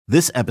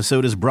This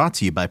episode is brought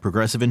to you by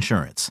Progressive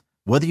Insurance.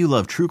 Whether you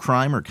love true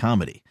crime or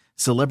comedy,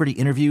 celebrity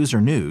interviews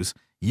or news,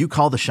 you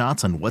call the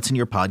shots on what's in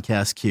your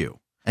podcast queue.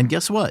 And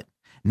guess what?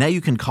 Now you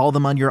can call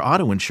them on your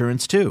auto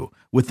insurance too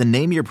with the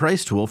Name Your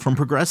Price tool from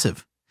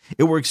Progressive.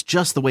 It works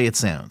just the way it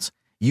sounds.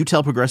 You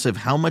tell Progressive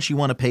how much you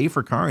want to pay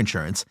for car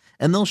insurance,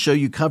 and they'll show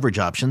you coverage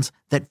options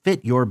that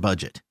fit your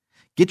budget.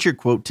 Get your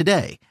quote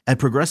today at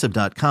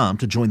Progressive.com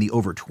to join the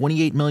over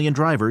 28 million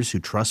drivers who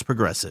trust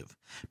Progressive.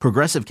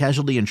 Progressive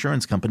Casualty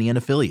Insurance Company and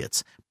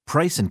Affiliates.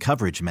 Price and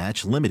coverage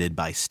match limited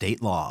by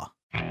state law.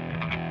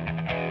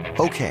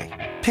 Okay,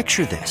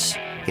 picture this.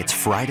 It's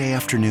Friday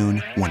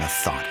afternoon when a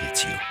thought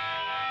hits you.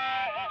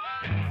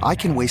 I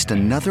can waste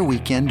another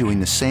weekend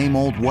doing the same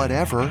old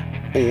whatever,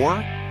 or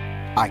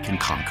I can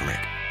conquer it.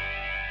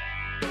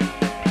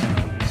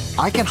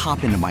 I can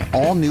hop into my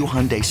all-new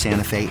Hyundai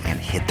Santa Fe and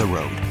hit the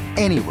road.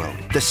 Any road.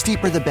 The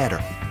steeper, the better.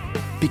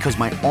 Because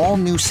my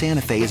all-new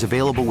Santa Fe is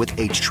available with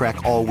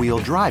H-Track all-wheel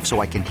drive,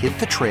 so I can hit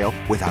the trail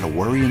without a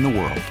worry in the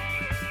world.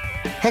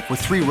 Heck, with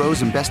 3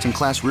 rows and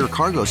best-in-class rear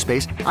cargo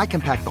space, I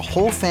can pack the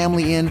whole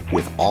family in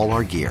with all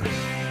our gear.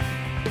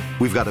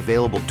 We've got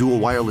available dual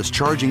wireless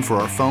charging for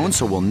our phones,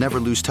 so we'll never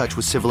lose touch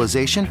with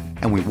civilization,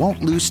 and we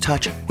won't lose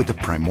touch with the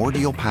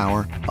primordial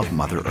power of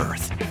Mother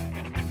Earth.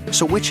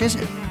 So which is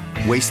it?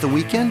 Waste the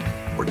weekend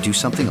or do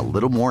something a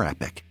little more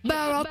epic?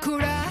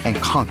 And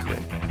conquer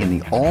it in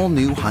the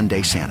all-new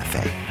Hyundai Santa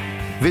Fe.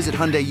 Visit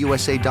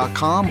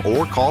HyundaiUSA.com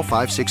or call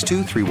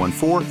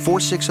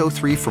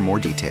 562-314-4603 for more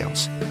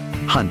details.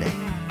 Hyundai,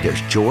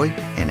 there's joy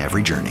in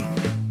every journey.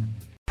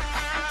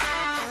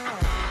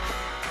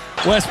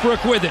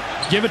 Westbrook with it.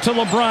 Give it to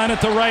LeBron at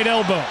the right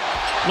elbow.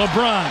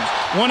 LeBron,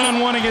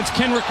 one-on-one against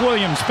Kenrich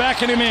Williams.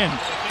 Backing him in.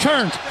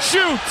 Turns.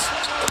 Shoots.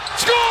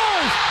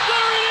 Scores!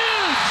 There it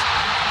is!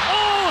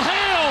 All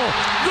hail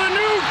the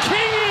new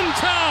king in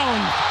town.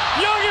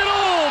 Young and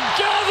old,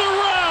 gather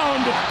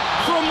round.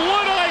 From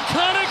one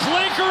iconic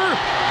Laker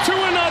to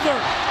another.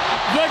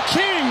 The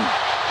king,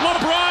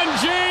 LeBron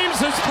James,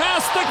 has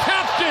passed the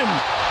captain,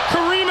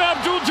 Kareem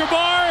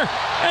Abdul-Jabbar,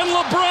 and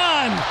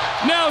LeBron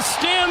now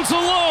stands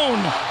alone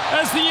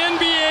as the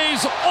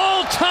NBA's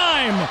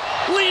all-time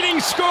leading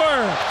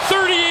scorer.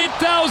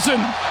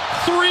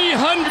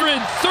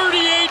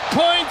 38,338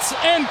 points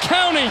and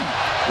counting.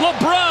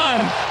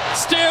 LeBron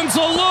stands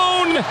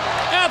alone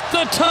at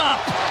the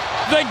top.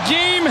 The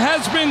game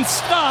has been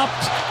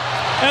stopped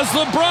as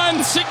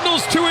LeBron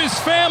signals to his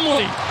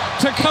family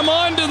to come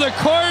onto the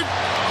court,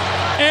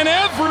 and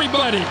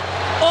everybody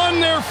on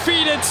their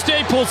feet at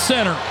Staples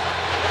Center.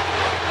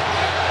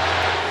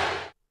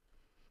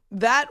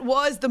 That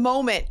was the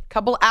moment a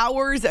couple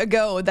hours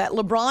ago that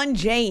LeBron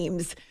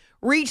James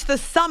reached the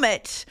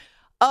summit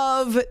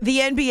of the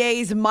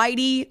NBA's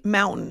mighty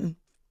mountain.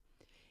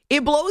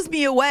 It blows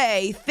me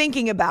away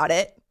thinking about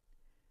it.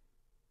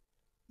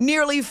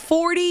 Nearly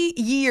 40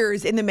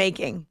 years in the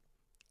making.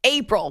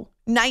 April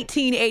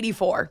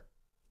 1984.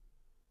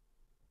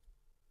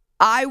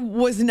 I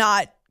was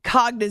not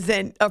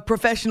cognizant of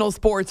professional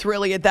sports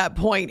really at that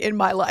point in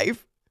my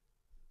life.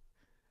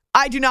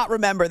 I do not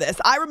remember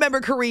this. I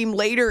remember Kareem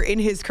later in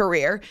his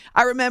career.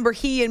 I remember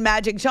he and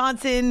Magic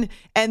Johnson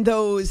and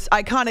those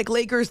iconic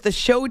Lakers, the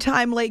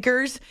Showtime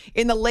Lakers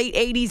in the late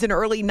 80s and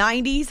early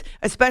 90s,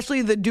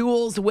 especially the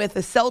duels with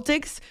the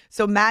Celtics.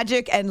 So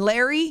Magic and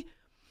Larry.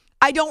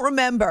 I don't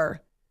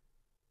remember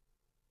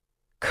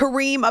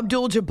Kareem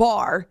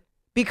Abdul-Jabbar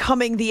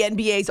becoming the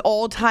NBA's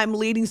all-time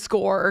leading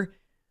scorer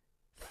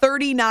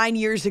 39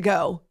 years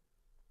ago.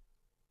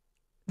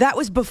 That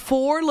was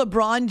before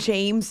LeBron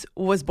James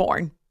was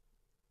born.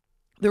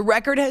 The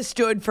record has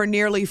stood for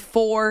nearly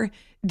 4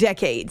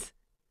 decades.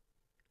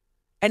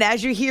 And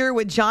as you're here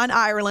with John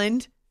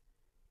Ireland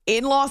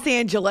in Los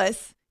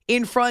Angeles,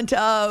 in front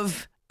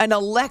of an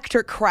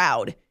electric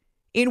crowd,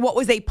 in what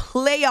was a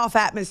playoff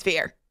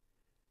atmosphere,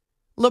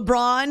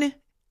 LeBron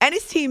and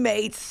his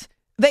teammates,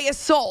 they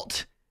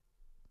assault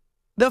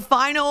the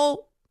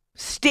final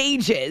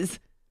stages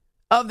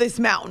of this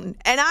mountain.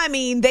 And I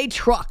mean, they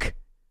truck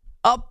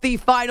up the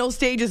final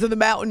stages of the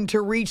mountain to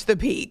reach the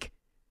peak.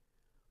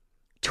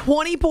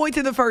 20 points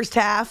in the first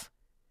half,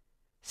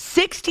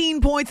 16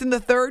 points in the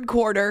third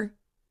quarter,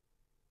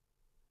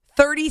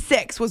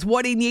 36 was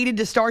what he needed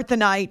to start the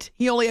night.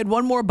 He only had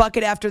one more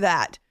bucket after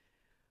that.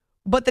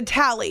 But the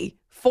tally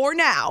for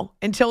now,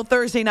 until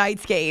Thursday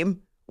night's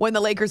game, when the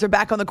Lakers are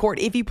back on the court,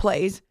 if he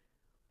plays,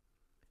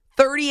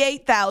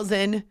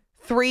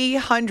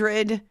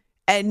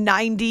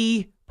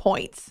 38,390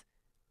 points.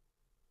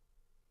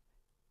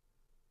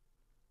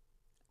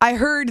 I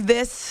heard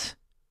this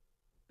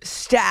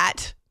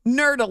stat,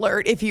 nerd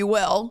alert, if you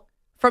will,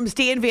 from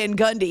Stan Van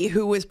Gundy,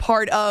 who was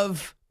part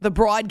of the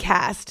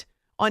broadcast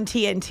on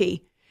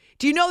TNT.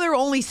 Do you know there are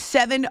only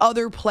 7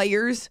 other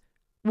players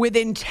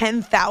within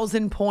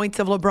 10,000 points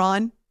of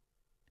LeBron?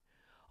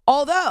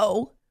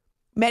 Although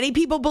many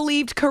people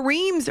believed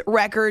Kareem's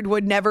record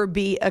would never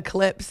be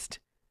eclipsed.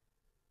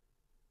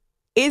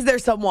 Is there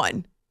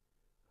someone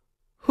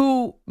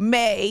who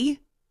may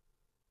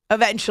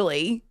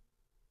eventually,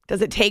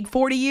 does it take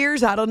 40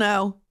 years? I don't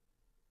know.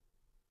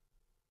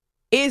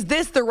 Is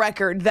this the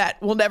record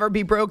that will never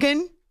be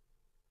broken?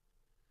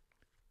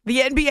 The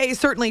NBA has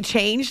certainly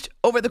changed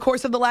over the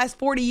course of the last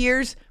 40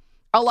 years.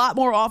 A lot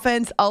more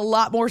offense, a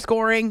lot more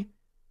scoring.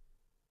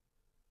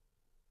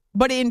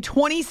 But in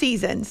 20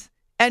 seasons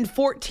and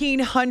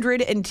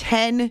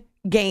 1,410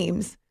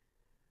 games,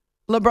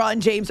 LeBron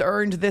James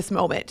earned this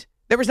moment.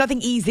 There was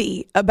nothing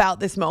easy about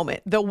this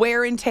moment. The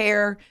wear and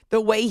tear, the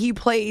way he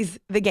plays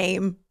the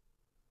game,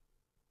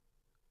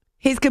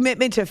 his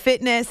commitment to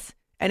fitness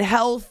and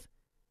health.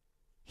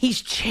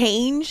 He's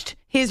changed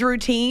his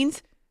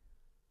routines.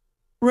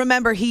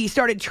 Remember, he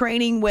started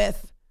training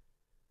with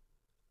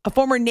a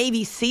former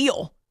Navy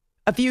SEAL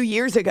a few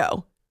years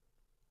ago.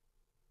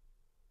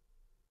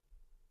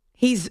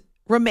 He's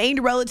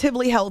remained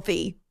relatively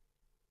healthy.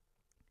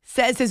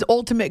 Says his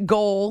ultimate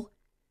goal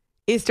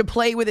is to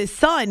play with his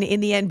son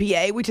in the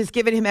NBA, which has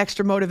given him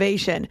extra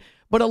motivation.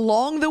 But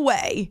along the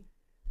way,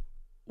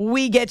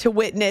 we get to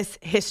witness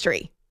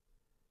history.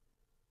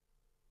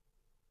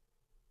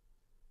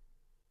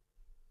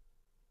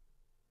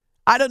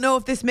 I don't know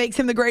if this makes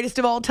him the greatest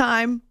of all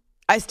time.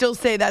 I still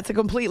say that's a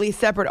completely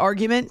separate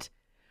argument.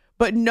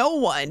 But no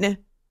one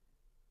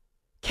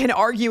can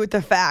argue with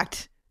the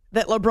fact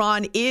that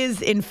LeBron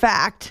is, in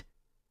fact,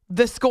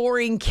 the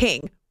scoring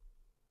king.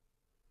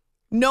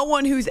 No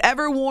one who's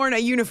ever worn a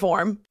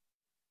uniform,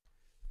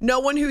 no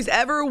one who's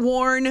ever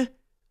worn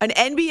an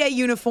NBA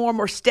uniform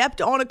or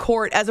stepped on a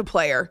court as a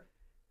player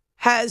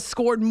has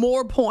scored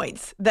more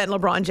points than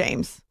LeBron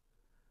James.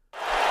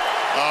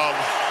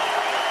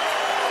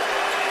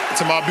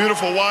 To my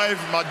beautiful wife,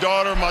 my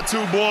daughter, my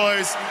two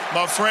boys,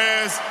 my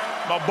friends,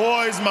 my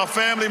boys, my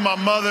family, my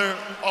mother,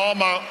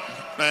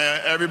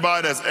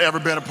 everybody that's ever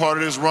been a part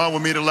of this run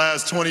with me the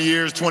last 20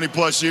 years, 20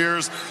 plus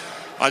years.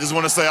 I just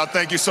want to say I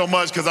thank you so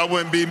much because I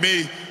wouldn't be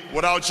me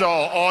without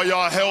y'all. All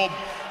y'all help,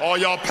 all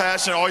y'all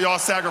passion, all y'all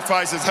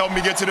sacrifices helped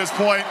me get to this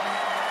point.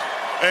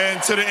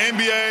 And to the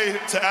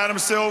NBA, to Adam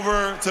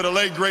Silver, to the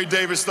late, great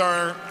David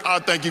Stern, I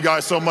thank you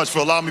guys so much for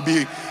allowing me to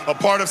be a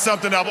part of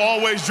something I've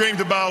always dreamed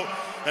about.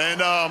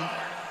 And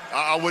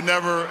I would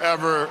never,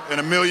 ever in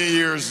a million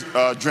years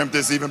dreamt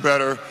this even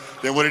better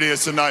than what it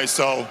is tonight.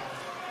 So,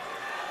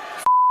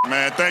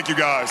 man, thank you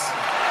guys.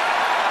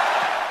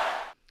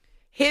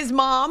 His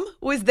mom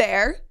was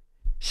there.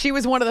 She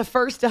was one of the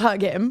first to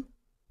hug him.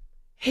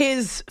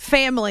 His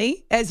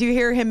family, as you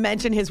hear him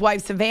mention, his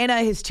wife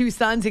Savannah, his two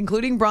sons,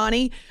 including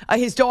Bronny,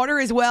 his daughter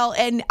as well.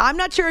 And I'm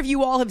not sure if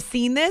you all have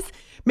seen this.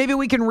 Maybe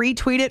we can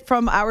retweet it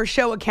from our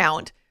show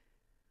account.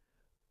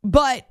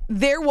 But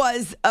there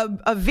was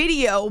a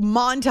video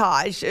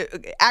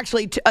montage,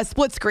 actually a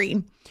split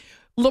screen.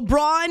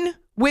 LeBron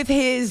with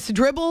his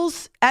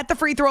dribbles at the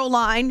free throw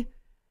line,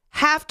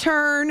 half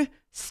turn,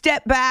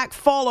 step back,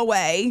 fall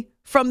away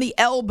from the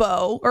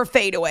elbow, or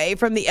fade away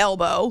from the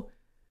elbow.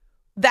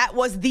 That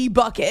was the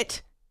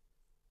bucket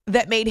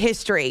that made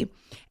history.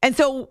 And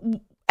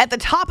so at the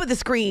top of the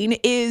screen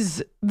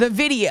is the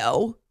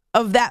video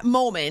of that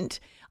moment.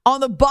 On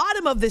the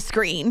bottom of the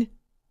screen,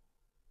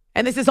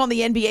 and this is on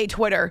the NBA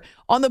Twitter,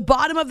 on the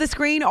bottom of the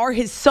screen are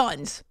his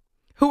sons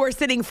who are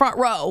sitting front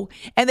row,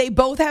 and they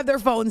both have their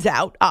phones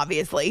out,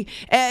 obviously,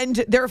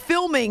 and they're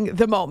filming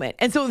the moment.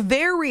 And so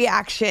their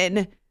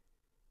reaction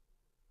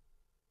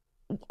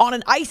on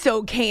an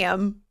ISO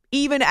cam,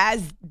 even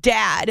as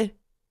dad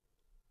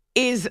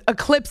is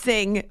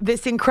eclipsing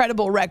this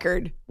incredible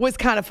record, was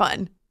kind of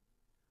fun.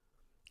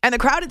 And the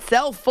crowd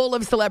itself full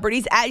of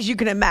celebrities, as you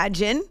can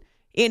imagine,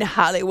 in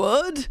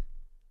Hollywood.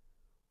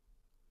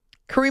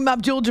 Kareem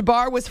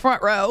Abdul-Jabbar was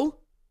front row.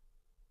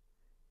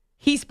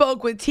 He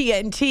spoke with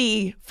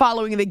TNT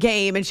following the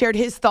game and shared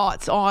his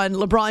thoughts on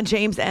LeBron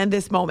James and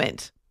this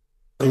moment.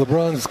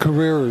 LeBron's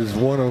career is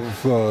one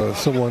of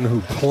someone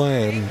who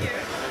planned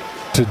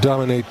to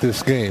dominate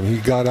this game. He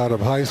got out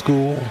of high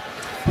school.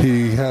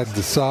 He had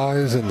the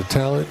size and the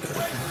talent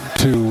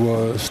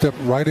to step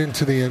right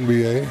into the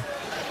NBA,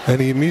 and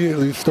he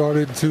immediately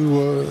started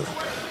to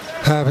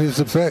have his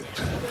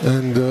effect.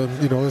 And,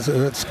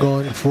 it's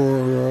gone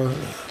for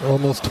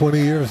almost 20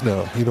 years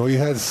now. You know, he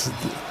has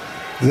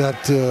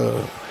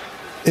that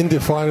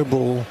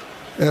indefinable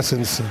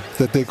essence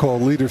that they call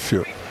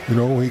leadership. You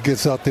know, he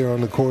gets out there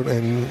on the court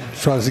and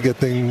tries to get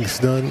things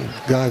done.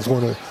 Guys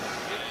want to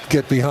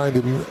get behind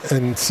him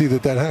and see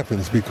that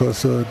happens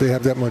because they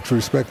have that much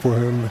respect for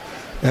him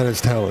and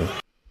his talent.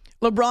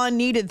 LeBron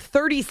needed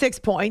 36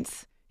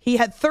 points. He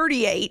had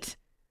 38.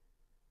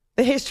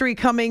 The history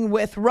coming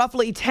with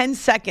roughly 10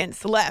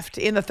 seconds left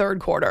in the third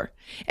quarter.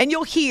 And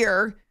you'll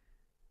hear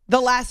the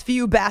last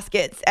few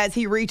baskets as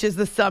he reaches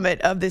the summit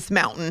of this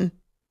mountain.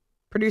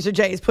 Producer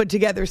Jay has put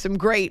together some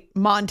great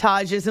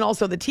montages and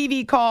also the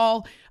TV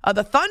call,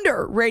 the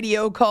Thunder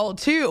radio call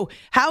too.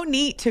 How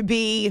neat to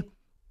be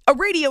a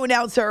radio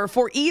announcer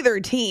for either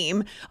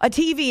team, a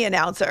TV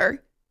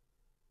announcer.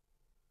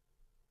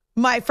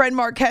 My friend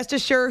Mark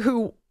Kestisher,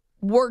 who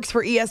works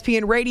for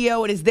ESPN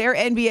Radio and is their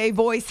NBA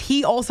voice,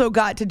 he also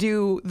got to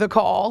do the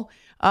call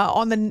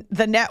on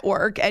the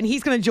network, and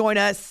he's going to join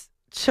us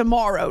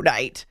tomorrow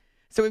night.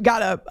 So we've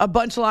got a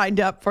bunch lined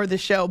up for the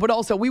show, but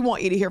also we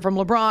want you to hear from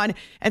LeBron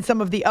and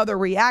some of the other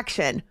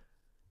reaction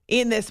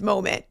in this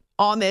moment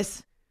on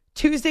this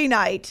Tuesday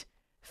night,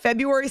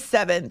 February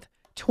 7th,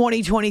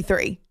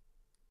 2023.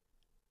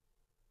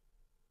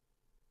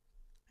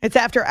 It's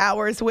After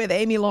Hours with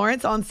Amy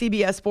Lawrence on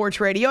CBS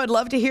Sports Radio. I'd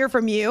love to hear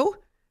from you,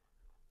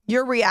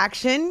 your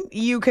reaction.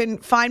 You can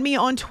find me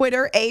on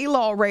Twitter,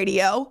 A-Law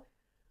Radio,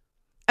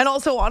 and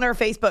also on our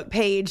Facebook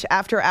page,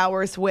 After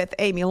Hours with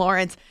Amy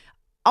Lawrence.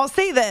 I'll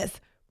say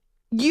this.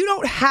 You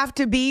don't have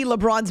to be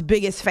LeBron's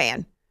biggest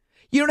fan.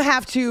 You don't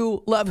have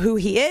to love who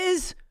he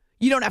is.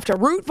 You don't have to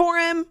root for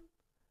him.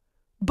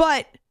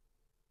 But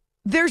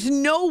there's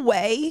no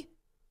way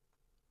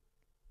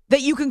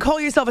that you can call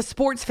yourself a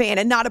sports fan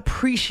and not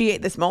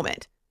appreciate this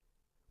moment.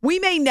 We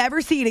may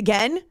never see it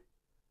again,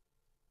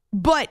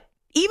 but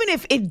even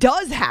if it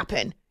does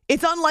happen,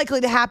 it's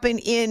unlikely to happen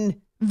in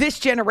this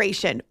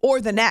generation or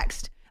the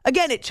next.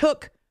 Again, it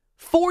took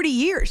 40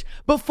 years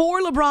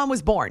before LeBron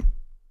was born.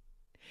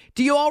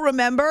 Do you all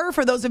remember,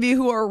 for those of you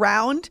who are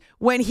around,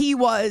 when he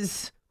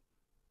was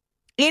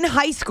in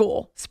high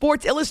school,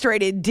 Sports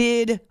Illustrated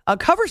did a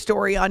cover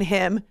story on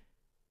him,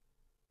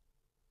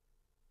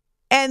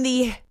 and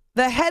the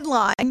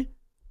headline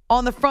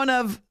on the front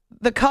of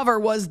the cover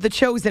was The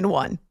Chosen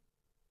One.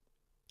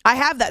 I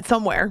have that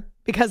somewhere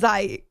because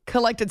I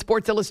collected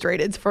Sports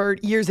Illustrateds for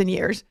years and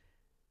years.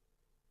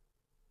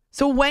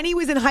 So when he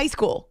was in high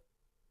school,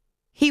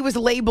 he was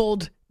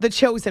labeled The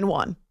Chosen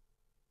One.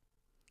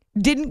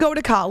 Didn't go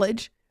to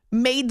college,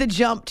 made the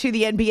jump to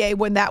the NBA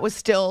when that was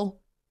still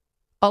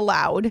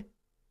allowed.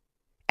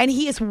 And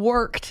he has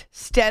worked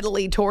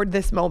steadily toward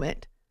this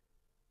moment.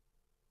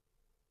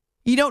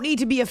 You don't need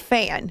to be a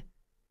fan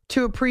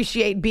to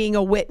appreciate being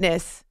a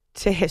witness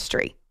to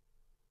history.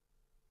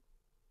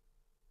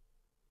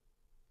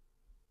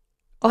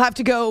 I'll have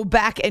to go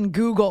back and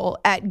Google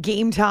at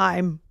Game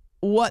Time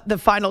what the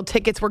final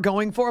tickets were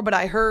going for, but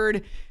I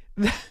heard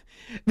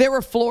there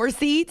were floor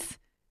seats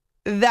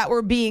that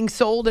were being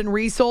sold and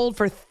resold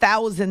for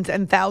thousands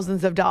and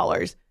thousands of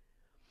dollars.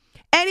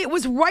 And it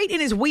was right in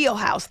his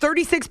wheelhouse.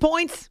 36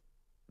 points.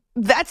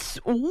 That's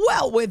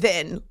well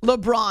within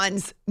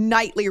LeBron's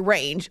nightly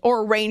range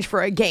or range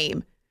for a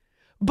game.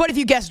 But if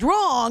you guessed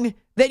wrong,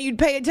 then you'd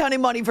pay a ton of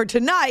money for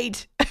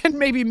tonight and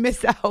maybe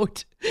miss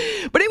out.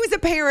 But it was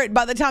apparent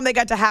by the time they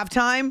got to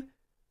halftime.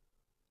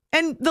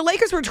 And the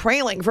Lakers were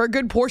trailing for a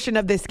good portion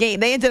of this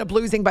game. They ended up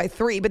losing by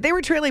 3, but they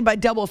were trailing by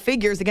double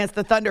figures against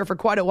the Thunder for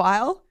quite a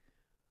while.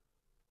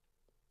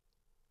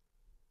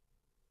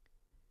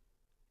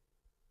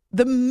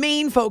 The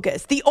main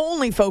focus, the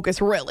only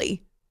focus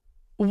really,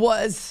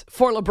 was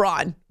for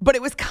LeBron. But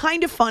it was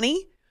kind of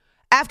funny.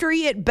 After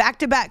he hit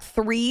back-to-back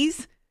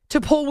threes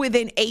to pull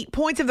within 8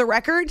 points of the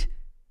record,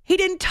 he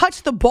didn't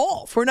touch the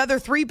ball for another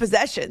 3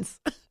 possessions.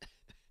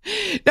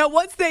 Now,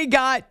 once they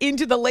got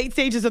into the late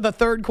stages of the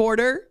third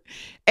quarter,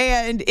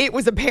 and it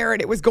was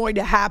apparent it was going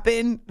to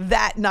happen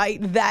that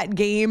night, that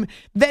game,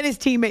 then his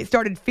teammates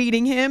started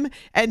feeding him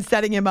and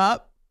setting him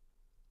up.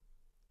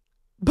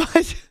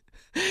 But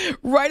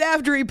right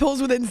after he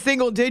pulls within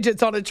single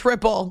digits on a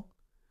triple,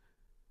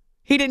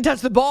 he didn't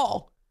touch the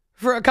ball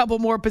for a couple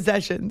more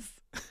possessions.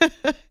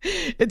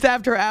 It's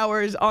After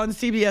Hours on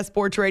CBS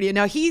Sports Radio.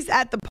 Now, he's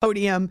at the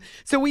podium,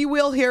 so we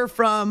will hear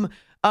from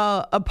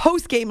a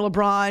post-game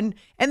LeBron,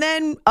 and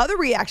then other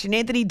reaction.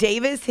 Anthony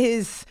Davis,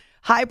 his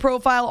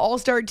high-profile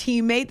all-star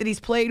teammate that he's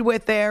played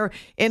with there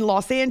in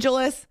Los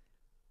Angeles.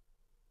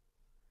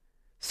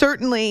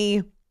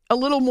 Certainly a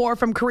little more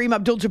from Kareem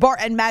Abdul-Jabbar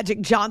and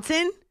Magic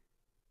Johnson.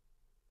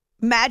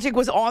 Magic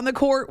was on the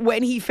court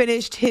when he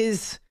finished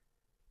his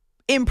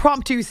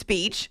impromptu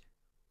speech.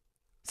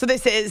 So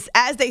this is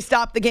as they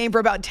stop the game for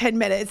about 10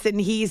 minutes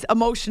and he's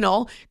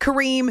emotional.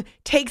 Kareem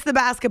takes the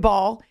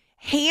basketball,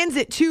 hands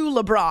it to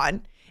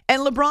LeBron,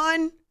 and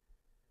LeBron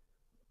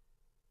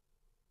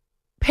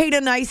paid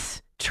a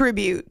nice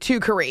tribute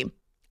to Kareem.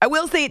 I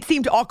will say it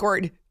seemed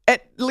awkward,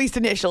 at least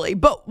initially,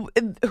 but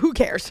who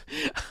cares?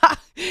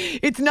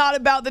 It's not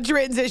about the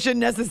transition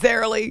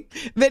necessarily.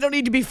 They don't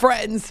need to be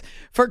friends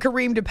for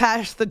Kareem to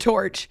pass the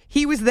torch.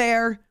 He was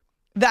there.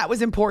 That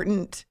was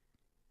important.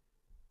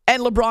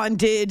 And LeBron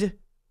did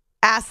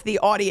ask the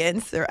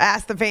audience or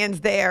ask the fans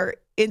there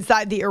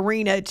inside the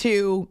arena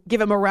to give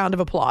him a round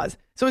of applause.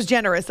 So it was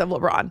generous of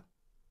LeBron.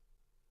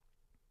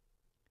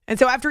 And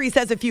so after he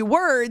says a few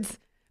words,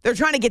 they're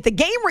trying to get the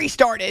game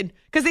restarted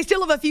because they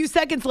still have a few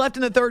seconds left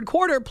in the third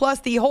quarter, plus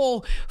the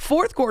whole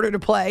fourth quarter to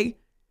play.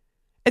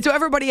 And so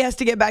everybody has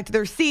to get back to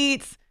their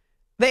seats.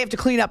 They have to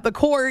clean up the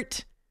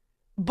court.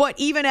 But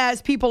even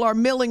as people are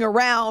milling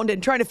around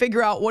and trying to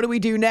figure out what do we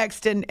do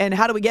next and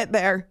how do we get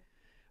there,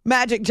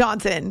 Magic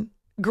Johnson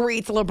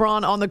greets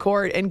LeBron on the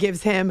court and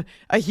gives him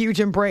a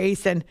huge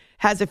embrace and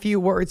has a few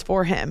words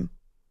for him.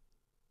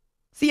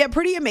 So yeah,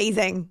 pretty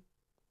amazing.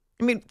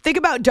 I mean, think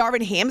about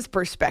Darvin Ham's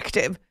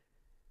perspective.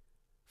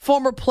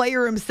 Former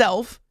player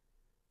himself,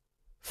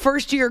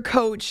 first-year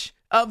coach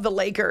of the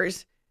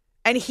Lakers,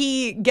 and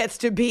he gets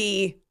to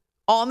be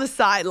on the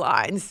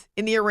sidelines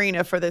in the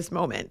arena for this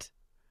moment.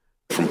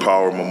 from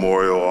Power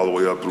Memorial all the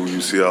way up through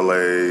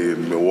UCLA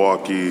and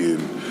Milwaukee,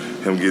 and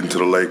him getting to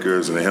the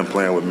Lakers, and him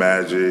playing with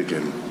Magic,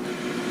 and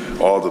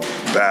all the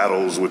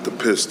battles with the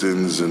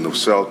Pistons and the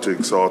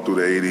Celtics all through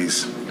the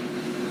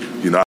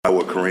 80s. You know, I know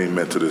what Kareem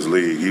meant to this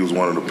league. He was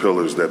one of the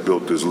pillars that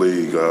built this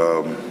league,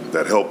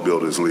 that helped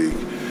build this league.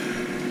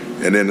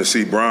 And then to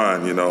see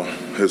Bron, you know,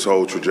 his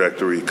whole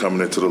trajectory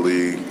coming into the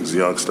league as a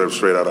youngster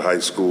straight out of high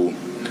school,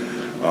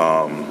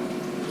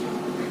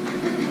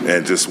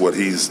 and just what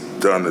he's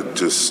done to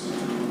just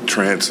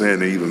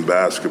transcend even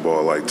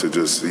basketball, like to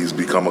just, he's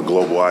become a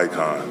global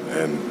icon.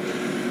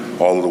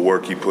 And all of the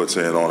work he puts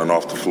in on and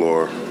off the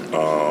floor,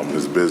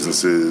 his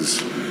businesses,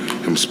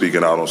 him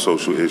speaking out on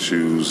social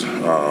issues,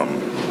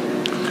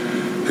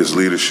 his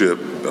leadership,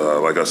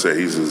 like I said,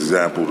 he's an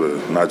example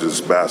to not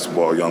just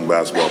young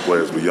basketball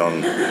players, but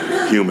young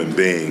human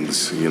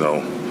beings, you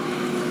know,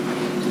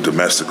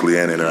 domestically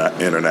and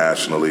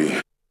internationally.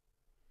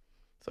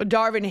 So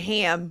Darvin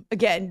Ham,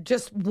 again,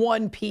 just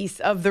one piece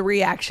of the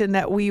reaction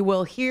that we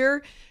will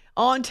hear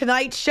on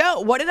tonight's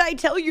show. What did I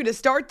tell you to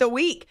start the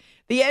week?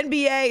 The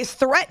NBA is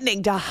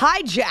threatening to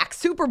hijack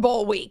Super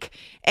Bowl week.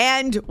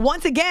 And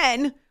once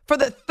again, for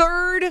the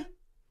third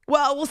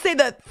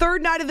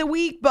night of the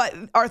week, but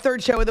our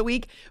third show of the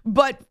week,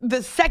 but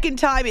the second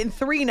time in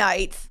 3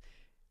 nights,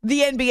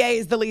 the NBA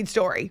is the lead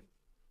story.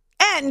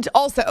 And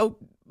also,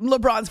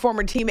 LeBron's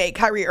former teammate,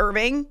 Kyrie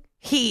Irving,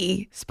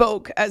 he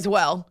spoke as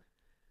well.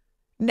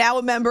 Now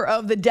a member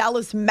of the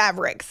Dallas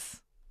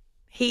Mavericks.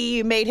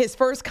 He made his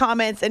first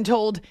comments and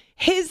told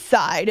his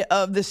side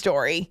of the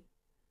story.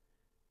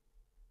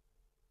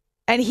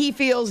 And he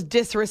feels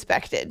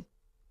disrespected.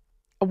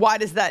 Why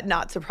does that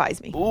not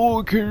surprise me?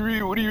 Oh,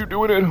 Kyrie, what are you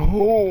doing at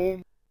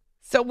home?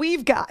 So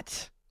we've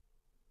got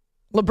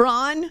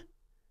LeBron,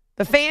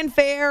 the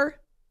fanfare,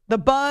 the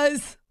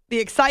buzz, the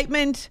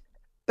excitement,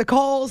 the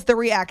calls, the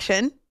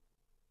reaction.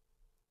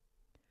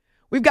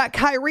 We've got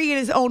Kyrie in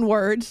his own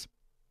words.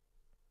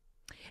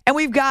 And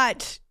we've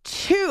got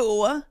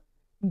 2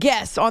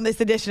 guests on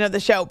this edition of the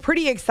show.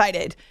 Pretty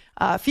excited.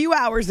 A few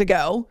hours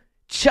ago,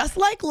 just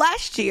like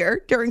last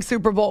year during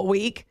Super Bowl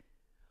week,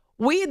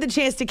 we had the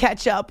chance to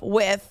catch up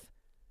with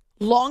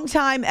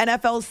longtime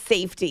NFL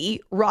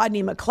safety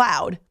Rodney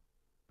McLeod.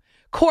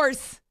 Of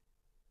course,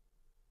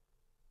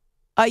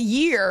 a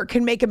year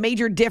can make a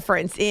major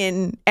difference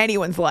in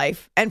anyone's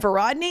life. And for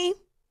Rodney,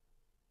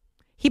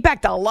 he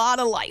packed a lot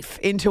of life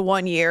into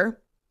 1 year.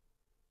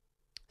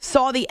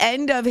 Saw the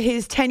end of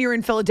his tenure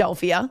in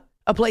Philadelphia,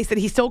 a place that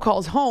he still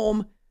calls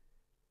home.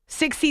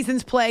 6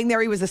 seasons playing there.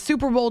 He was a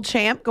Super Bowl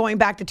champ going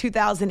back to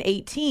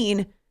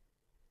 2018.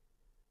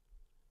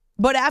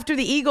 But after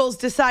the Eagles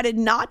decided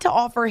not to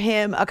offer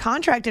him a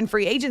contract in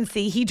free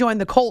agency, he joined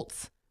the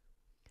Colts.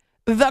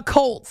 The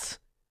Colts.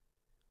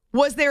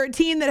 Was there a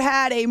team that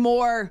had a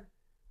more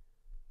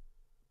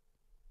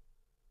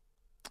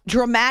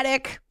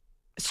dramatic,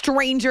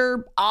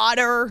 stranger,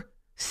 odder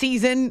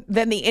season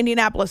than the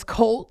Indianapolis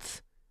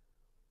Colts?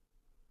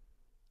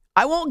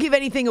 I won't give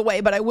anything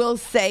away, but I will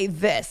say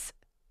this.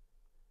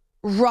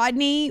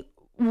 Rodney,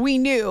 we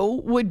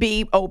knew, would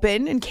be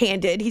open and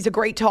candid. He's a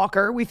great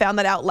talker. We found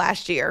that out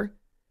last year.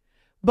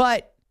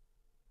 But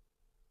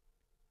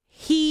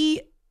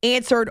he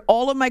answered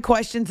all of my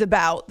questions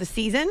about the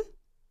season,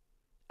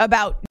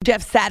 about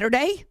Jeff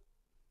Saturday,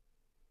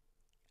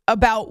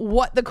 about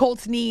what the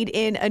Colts need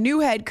in a new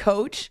head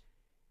coach,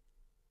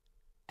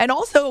 and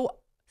also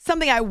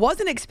something I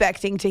wasn't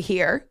expecting to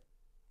hear,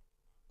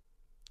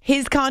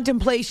 his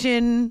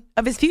contemplation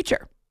of his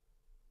future.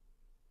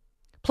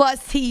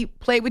 Plus, he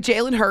played with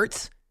Jalen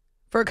Hurts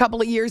for a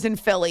couple of years in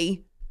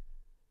Philly,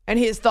 and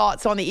his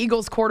thoughts on the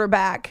Eagles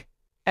quarterback,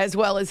 as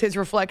well as his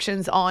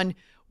reflections on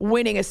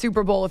winning a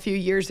Super Bowl a few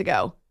years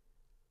ago.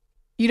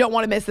 You don't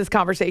want to miss this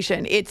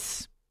conversation.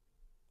 It's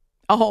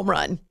a home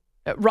run.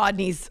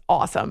 Rodney's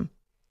awesome.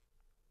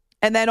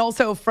 And then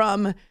also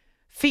from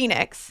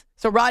Phoenix.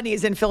 So Rodney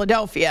is in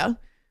Philadelphia.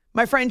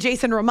 My friend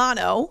Jason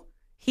Romano,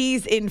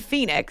 he's in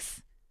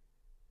Phoenix,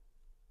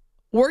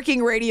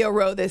 working Radio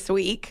Row this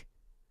week.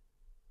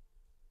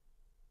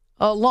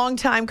 A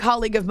longtime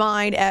colleague of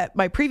mine at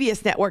my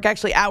previous network,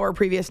 actually our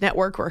previous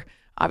network, we're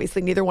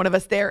obviously neither one of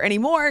us there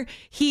anymore.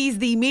 He's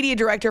the media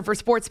director for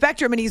Sports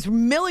Spectrum, and he's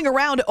milling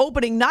around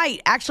opening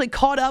night, actually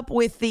caught up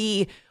with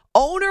the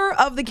owner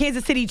of the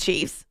Kansas City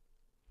Chiefs.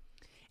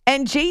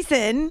 And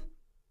Jason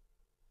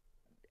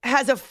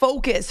has a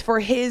focus for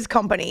his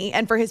company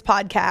and for his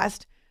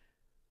podcast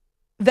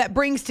that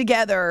brings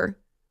together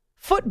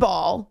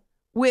football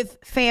with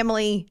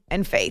family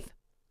and faith.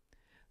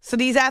 So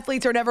these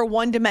athletes are never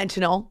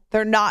one-dimensional.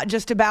 They're not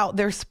just about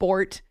their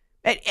sport.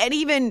 And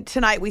even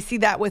tonight, we see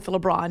that with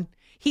LeBron.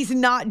 He's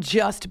not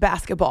just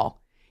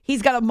basketball.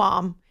 He's got a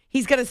mom.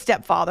 He's got a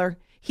stepfather.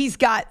 He's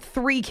got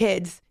 3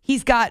 kids.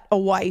 He's got a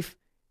wife.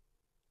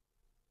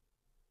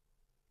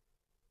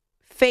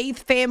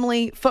 Faith,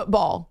 family,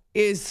 football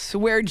is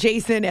where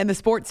Jason and the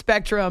Sports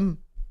Spectrum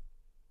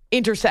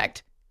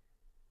intersect.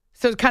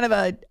 So it's kind of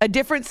a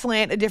different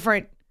slant, a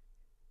different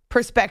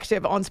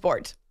perspective on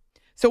sports.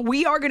 So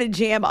we are going to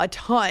jam a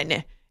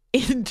ton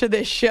into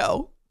this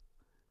show.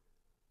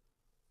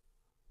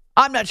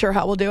 I'm not sure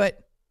how we'll do it,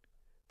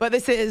 but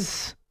this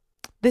is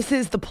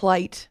the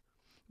plight.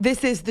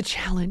 This is the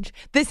challenge.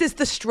 This is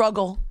the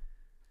struggle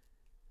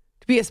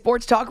to be a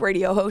sports talk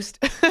radio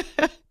host.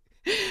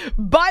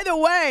 By the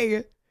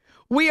way,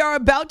 we are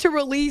about to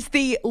release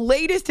the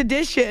latest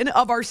edition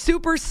of our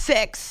Super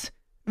 6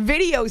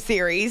 video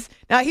series.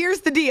 Now,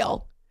 here's the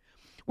deal.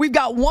 We've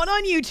got one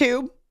on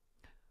YouTube.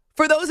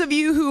 For those of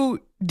you who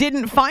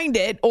didn't find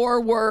it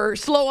or were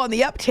slow on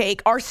the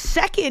uptake, our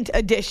second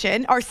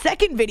edition, our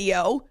second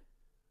video,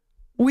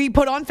 we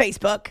put on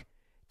Facebook.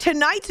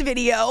 Tonight's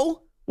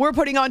video, we're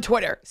putting on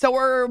Twitter. So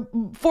we're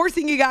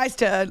forcing you guys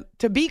to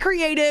be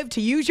creative, to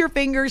use your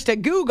fingers, to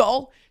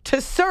Google, to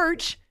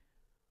search.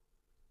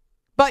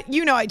 But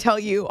you know I tell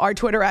you our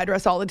Twitter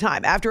address all the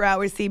time. After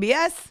Hours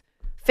CBS.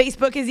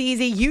 Facebook is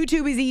easy.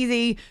 YouTube is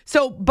easy.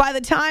 So by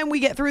the time we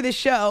get through the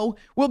show,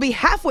 we'll be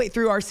halfway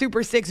through our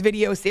Super 6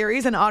 video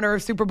series in honor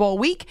of Super Bowl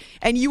week.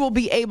 And you will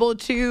be able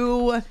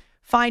to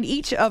find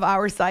each of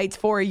our sites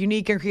for a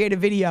unique and creative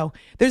video.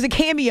 There's a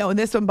cameo in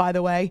this one, by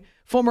the way.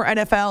 Former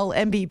NFL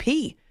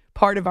MVP,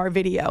 part of our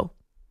video.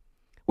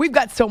 We've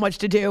got so much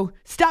to do.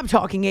 Stop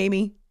talking,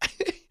 Amy.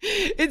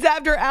 It's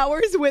After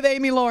Hours with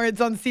Amy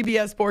Lawrence on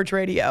CBS Sports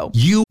Radio.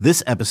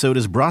 This episode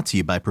is brought to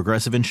you by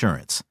Progressive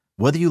Insurance.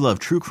 Whether you love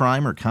true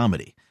crime or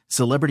comedy,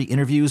 celebrity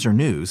interviews or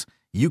news,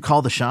 you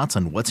call the shots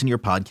on what's in your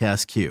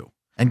podcast queue.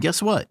 And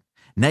guess what?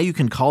 Now you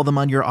can call them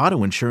on your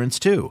auto insurance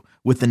too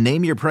with the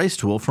Name Your Price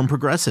tool from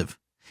Progressive.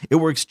 It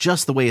works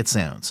just the way it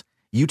sounds.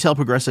 You tell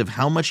Progressive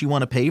how much you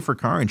want to pay for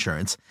car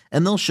insurance,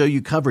 and they'll show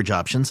you coverage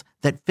options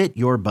that fit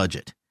your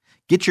budget.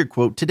 Get your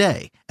quote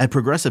today at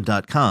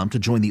Progressive.com to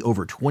join the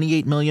over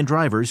 28 million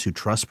drivers who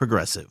trust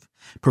Progressive.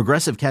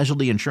 Progressive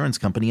Casualty Insurance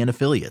Company and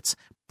Affiliates.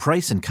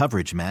 Price and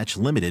coverage match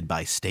limited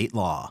by state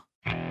law.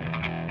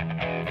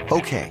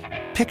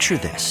 Okay, picture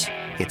this.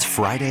 It's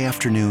Friday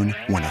afternoon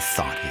when a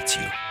thought hits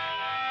you.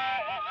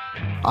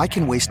 I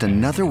can waste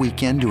another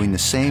weekend doing the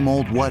same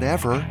old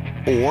whatever,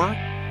 or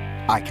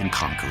I can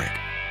conquer it.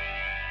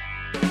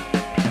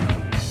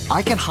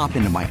 I can hop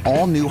into my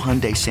all-new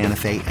Hyundai Santa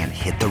Fe and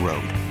hit the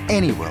road.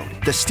 Any road.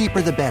 The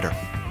steeper, the better.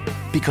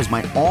 Because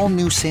my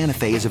all-new Santa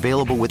Fe is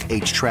available with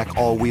H-Track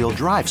all-wheel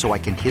drive, so I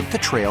can hit the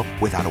trail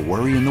without a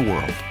worry in the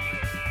world.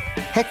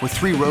 Heck, with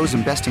 3 rows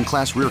and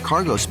best-in-class rear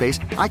cargo space,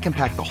 I can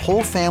pack the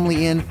whole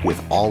family in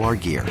with all our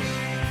gear.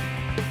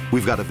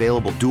 We've got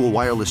available dual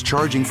wireless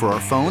charging for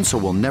our phones, so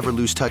we'll never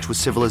lose touch with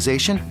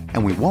civilization,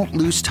 and we won't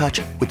lose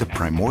touch with the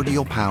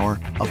primordial power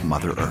of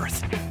Mother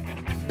Earth.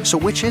 So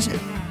which is it?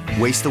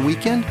 Waste the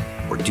weekend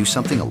or do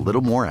something a little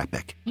more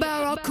epic?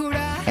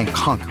 And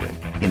conquer it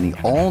in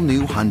the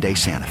all-new Hyundai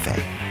Santa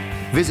Fe.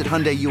 Visit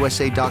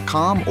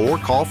HyundaiUSA.com or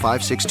call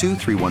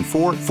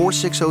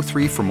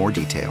 562-314-4603 for more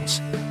details.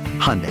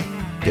 Hyundai,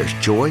 there's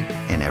joy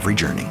in every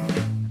journey.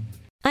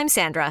 I'm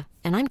Sandra,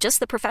 and I'm just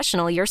the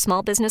professional your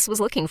small business was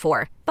looking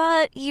for.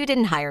 But you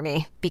didn't hire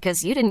me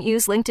because you didn't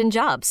use LinkedIn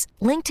Jobs.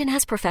 LinkedIn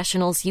has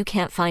professionals you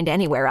can't find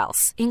anywhere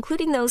else,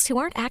 including those who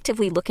aren't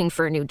actively looking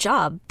for a new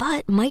job,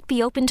 but might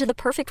be open to the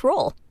perfect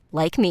role,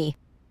 like me.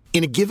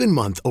 In a given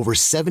month, over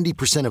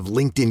 70% of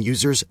LinkedIn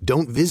users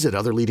don't visit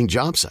other leading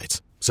job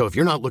sites. So if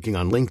you're not looking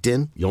on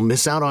LinkedIn, you'll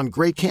miss out on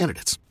great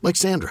candidates like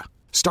Sandra.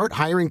 Start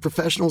hiring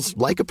professionals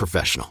like a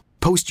professional.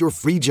 Post your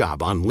free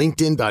job on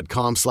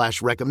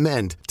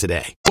linkedin.com/recommend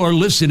today. You are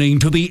listening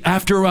to the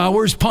After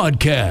Hours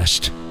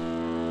Podcast.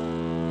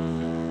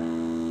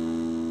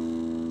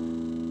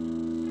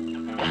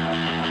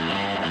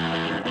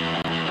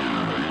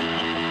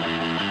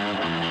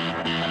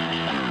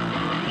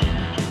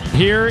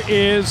 Here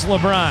is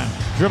LeBron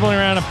dribbling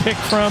around a pick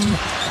from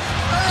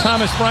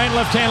Thomas Bryant,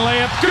 left-hand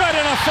layup, good,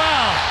 and a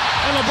foul.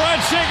 And LeBron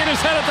shaking his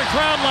head at the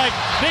crowd like,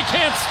 they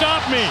can't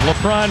stop me.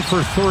 LeBron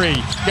for 3,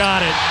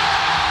 got it.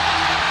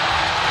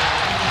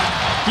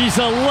 He's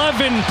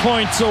 11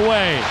 points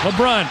away.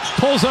 LeBron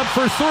pulls up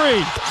for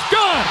 3,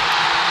 good.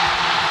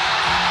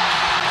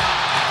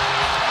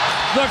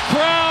 The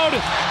crowd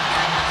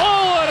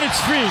all on its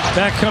feet.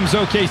 Back comes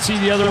OKC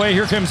the other way.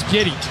 Here comes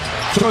Giddey.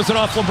 Throws it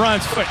off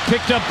LeBron's foot.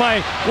 Picked up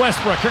by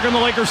Westbrook. Here come the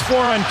Lakers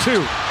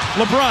 4-on-2.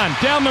 LeBron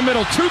down the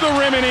middle to the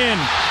rim and in.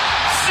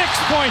 6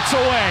 points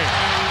away.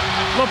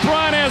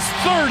 LeBron has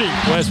 30.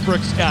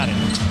 Westbrook's got it.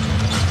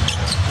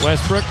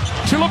 Westbrook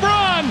to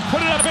LeBron.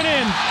 Put it up and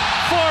in.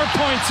 4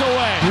 points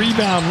away.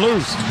 Rebound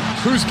loose.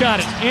 Who's got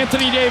it?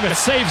 Anthony Davis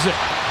saves it.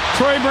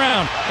 Troy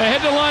Brown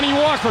ahead to Lonnie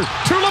Walker.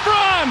 To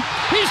LeBron.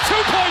 He's 2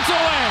 points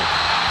away.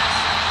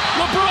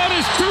 LeBron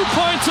is 2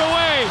 points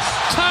away.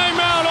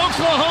 Timeout,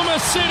 Oklahoma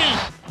City.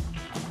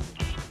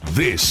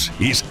 This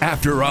is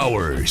After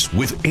Hours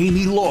with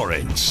Amy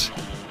Lawrence.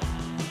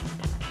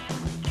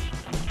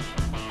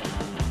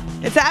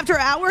 It's After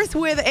Hours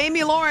with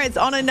Amy Lawrence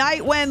on a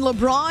night when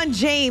LeBron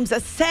James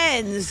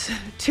ascends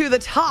to the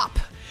top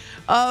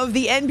of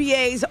the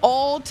NBA's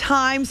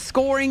all-time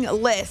scoring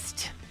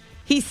list.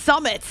 He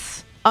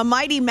summits a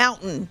mighty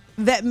mountain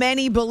that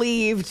many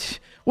believed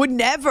would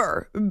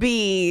never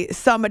be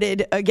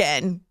summited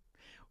again.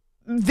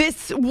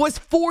 This was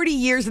 40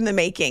 years in the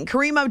making.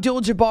 Kareem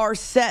Abdul-Jabbar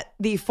set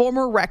the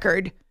former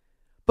record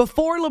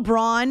before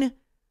LeBron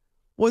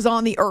was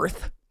on the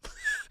earth.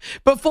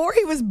 Before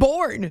he was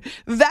born.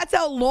 That's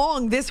how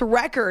long this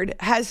record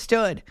has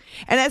stood.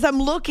 And as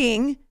I'm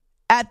looking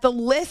at the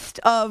list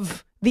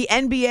of the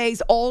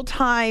NBA's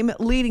all-time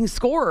leading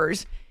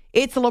scorers,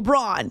 it's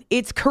LeBron,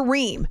 it's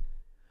Kareem,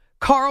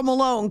 Karl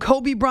Malone,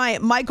 Kobe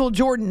Bryant, Michael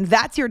Jordan.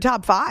 That's your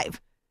top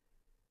 5.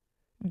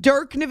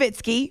 Dirk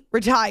Nowitzki,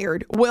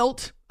 retired.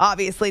 Wilt,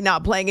 obviously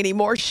not playing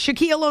anymore.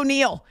 Shaquille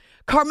O'Neal.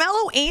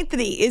 Carmelo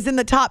Anthony is in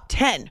the top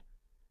 10.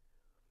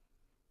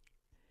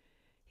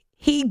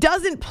 He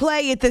doesn't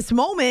play at this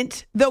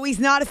moment, though he's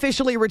not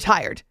officially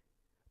retired.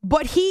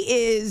 But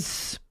he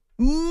is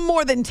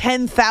more than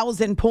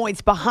 10,000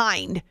 points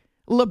behind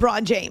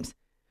LeBron James.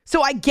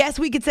 So I guess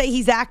we could say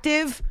he's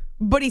active,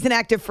 but he's an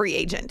active free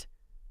agent.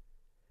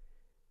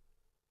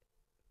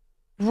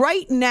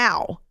 Right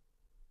now,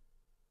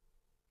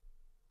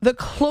 the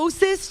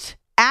closest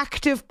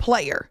active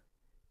player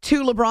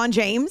to LeBron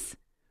James,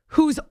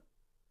 who's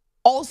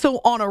also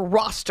on a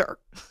roster,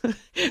 a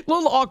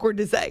little awkward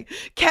to say,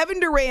 Kevin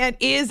Durant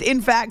is, in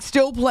fact,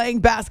 still playing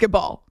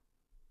basketball.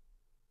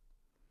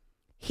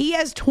 He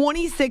has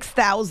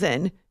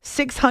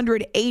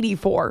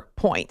 26,684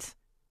 points.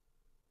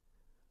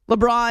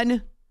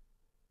 LeBron,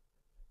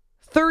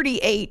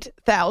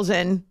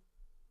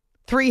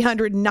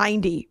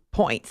 38,390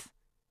 points.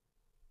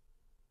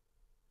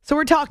 So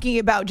we're talking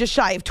about just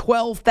shy of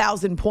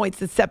 12,000 points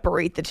that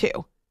separate the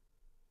two.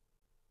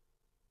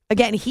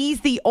 Again,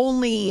 he's the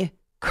only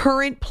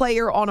current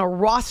player on a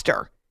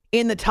roster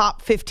in the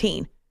top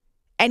 15.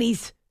 And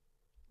he's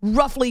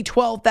roughly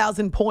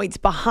 12,000 points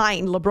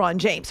behind LeBron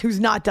James, who's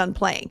not done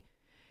playing.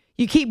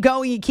 You keep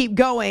going, you keep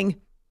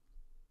going.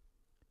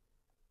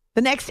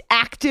 The next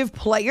active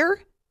player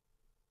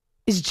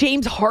is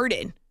James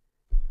Harden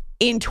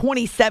in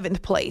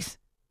 27th place.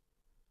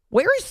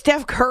 Where is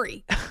Steph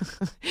Curry?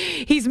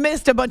 He's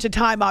missed a bunch of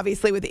time,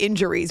 obviously, with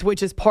injuries,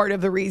 which is part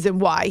of the reason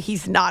why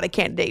he's not a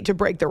candidate to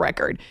break the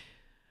record.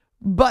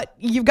 But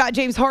you've got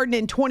James Harden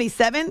in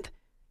 27th.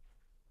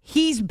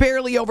 He's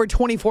barely over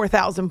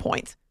 24,000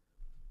 points.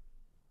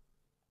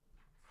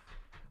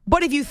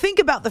 But if you think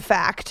about the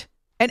fact,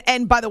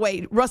 and by the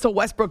way, Russell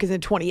Westbrook is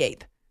in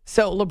 28th.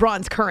 So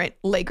LeBron's current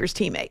Lakers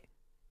teammate.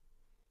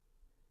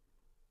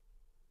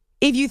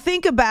 If you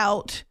think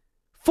about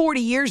 40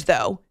 years,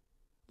 though,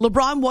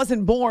 LeBron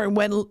wasn't born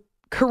when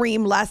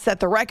Kareem last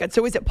set the record.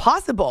 So is it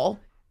possible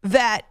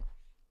that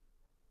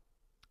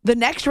the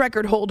next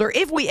record holder,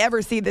 if we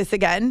ever see this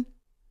again,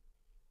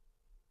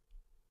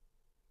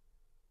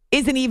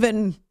 isn't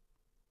even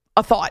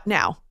a thought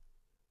now?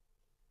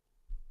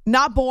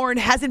 Not born,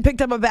 hasn't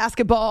picked up a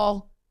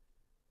basketball,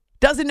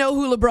 doesn't know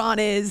who LeBron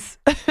is.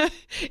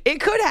 It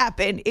could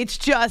happen. It's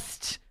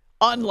just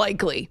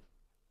unlikely.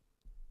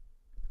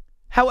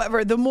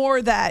 However, the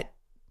more that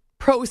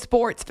pro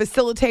sports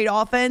facilitate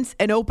offense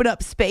and open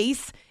up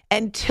space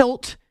and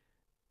tilt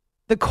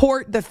the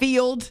court, the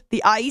field,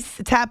 the ice,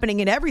 it's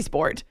happening in every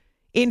sport,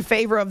 in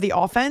favor of the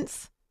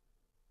offense,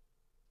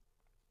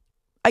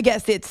 I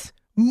guess it's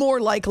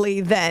more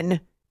likely than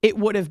it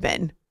would have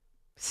been,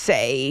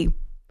 say,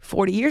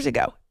 40 years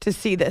ago to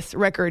see this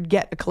record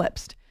get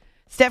eclipsed.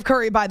 Steph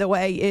Curry, by the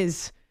way,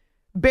 is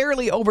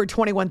barely over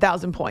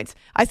 21,000 points.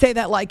 I say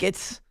that like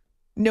it's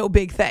no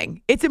big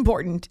thing. It's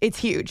important. It's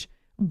huge.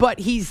 But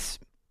he's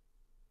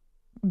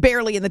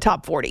barely in the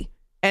top 40.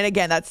 And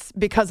again, that's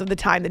because of the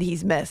time that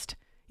he's missed.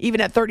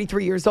 Even at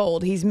 33 years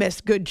old, he's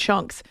missed good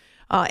chunks.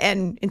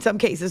 And in some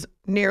cases,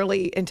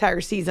 nearly entire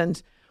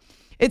seasons.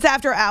 It's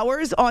After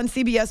Hours on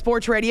CBS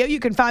Sports Radio.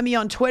 You can find me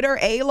on Twitter,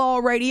 A-Law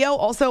Radio,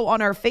 also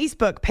on our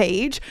Facebook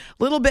page.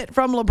 A little bit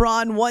from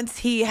LeBron once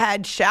he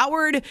had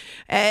showered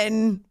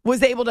and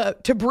was able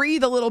to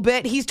breathe a little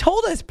bit. He's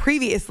told us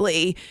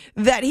previously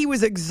that he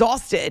was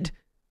exhausted.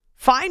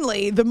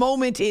 Finally, the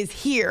moment is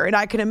here, and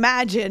I can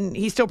imagine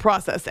he's still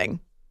processing.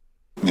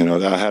 You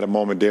know, I had a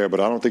moment there, but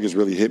I don't think it's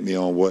really hit me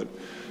on what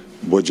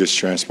just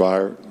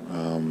transpired.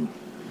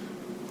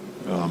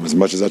 As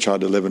much as I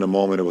tried to live in the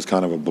moment, it was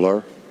kind of a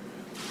blur.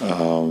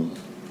 But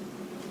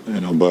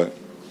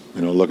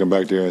looking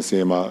back there and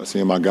seeing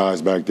my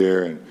guys back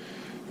there and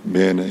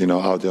being,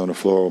 out there on the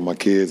floor with my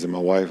kids and my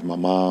wife and my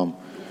mom,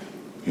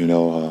 and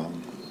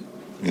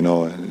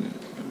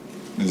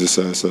it's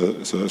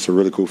a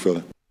really cool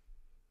feeling.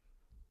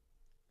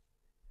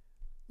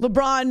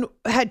 LeBron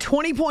had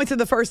 20 points in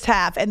the first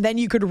half, and then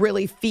you could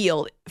really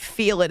feel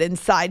it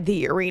inside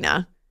the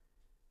arena.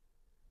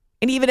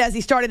 And even as he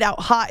started out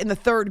hot in the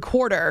third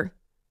quarter,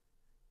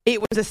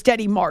 it was a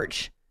steady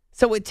march.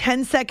 So with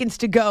 10 seconds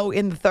to go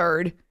in the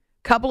third,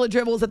 couple of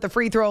dribbles at the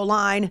free throw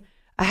line,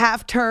 a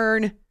half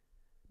turn,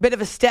 bit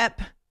of a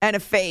step, and a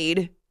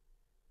fade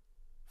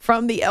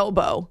from the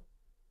elbow.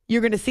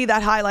 You're going to see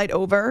that highlight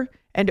over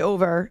and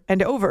over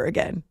and over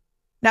again.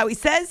 Now, he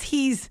says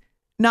he's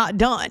not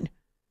done.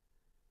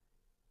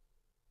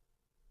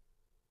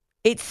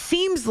 It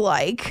seems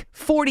like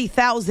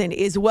 40,000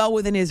 is well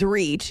within his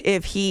reach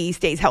if he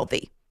stays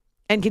healthy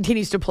and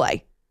continues to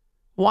play.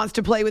 Wants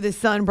to play with his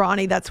son,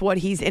 Bronny. That's what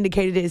he's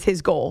indicated is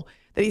his goal,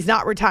 that he's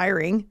not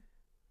retiring.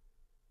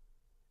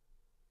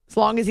 As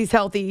long as he's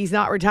healthy, he's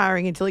not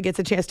retiring until he gets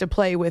a chance to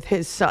play with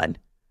his son.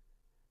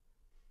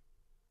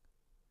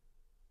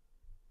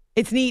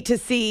 It's neat to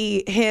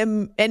see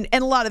him and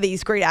a lot of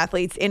these great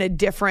athletes in a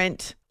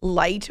different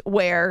light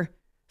where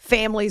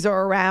families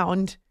are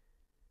around,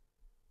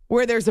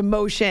 where there's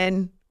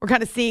emotion. We're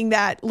kind of seeing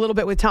that a little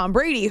bit with Tom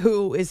Brady,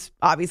 who is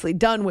obviously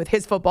done with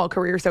his football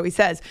career, so he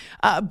says.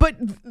 But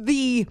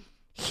the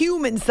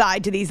human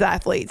side to these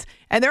athletes.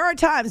 And there are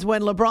times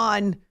when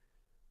LeBron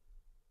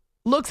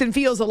looks and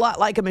feels a lot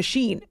like a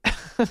machine.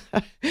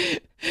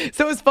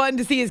 So it's fun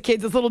to see his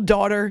kids, his little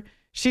daughter.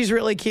 She's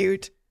really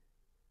cute.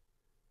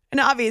 And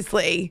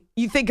obviously,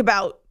 you think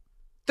about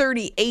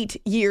 38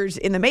 years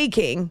in the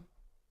making,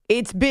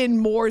 it's been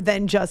more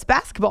than just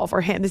basketball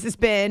for him. This has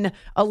been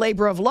a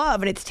labor of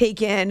love, and it's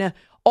taken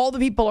all the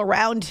people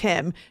around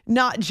him,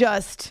 not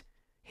just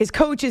his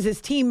coaches,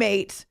 his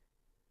teammates,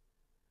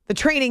 the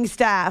training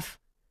staff,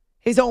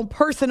 his own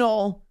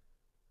personal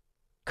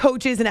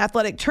coaches and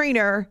athletic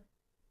trainer,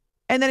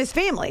 and then his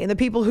family and the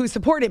people who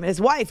support him and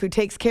his wife who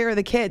takes care of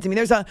the kids. I mean,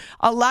 there's a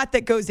lot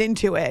that goes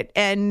into it.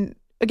 And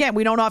again,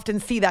 we don't often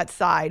see that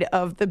side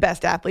of the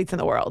best athletes in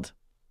the world.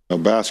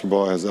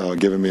 Basketball has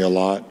given me a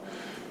lot,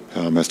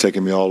 has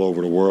taken me all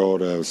over the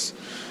world, has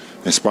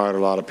inspired a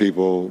lot of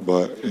people.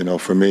 But,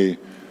 for me,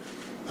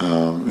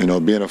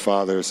 being a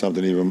father is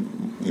something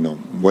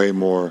even, way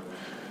more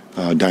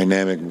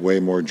dynamic, way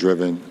more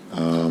driven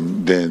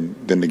than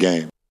the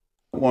game.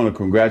 I want to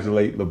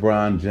congratulate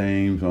LeBron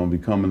James on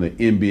becoming the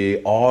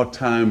NBA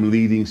all-time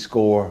leading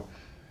scorer.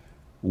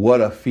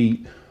 What a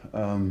feat.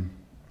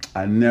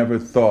 I never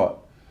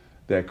thought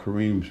that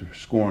Kareem's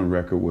scoring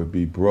record would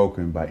be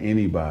broken by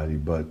anybody,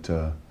 but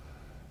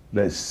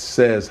that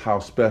says how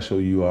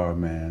special you are,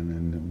 man,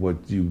 and what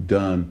you've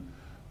done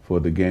for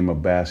the game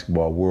of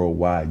basketball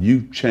worldwide.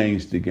 You've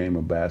changed the game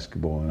of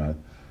basketball,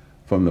 and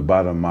from the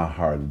bottom of my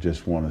heart, I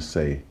just want to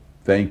say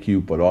thank you,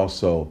 but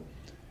also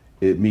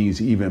it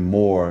means even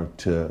more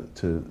to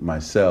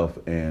myself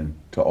and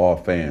to all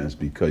fans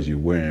because you're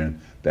wearing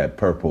that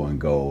purple and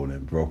gold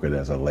and broke it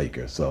as a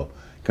Laker. So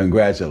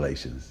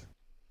congratulations.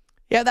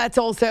 Yeah, that's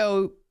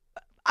also,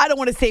 I don't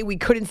want to say we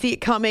couldn't see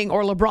it coming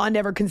or LeBron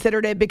never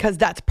considered it because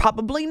that's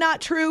probably not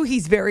true.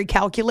 He's very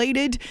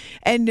calculated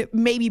and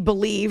maybe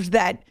believed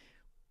that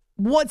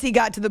once he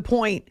got to the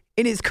point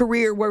in his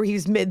career where he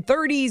was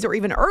mid-30s or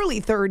even early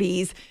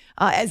 30s,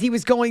 as he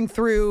was going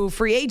through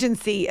free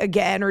agency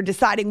again or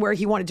deciding where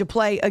he wanted to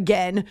play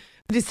again,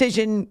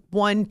 decision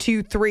 1,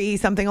 2, 3,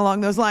 something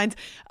along those lines,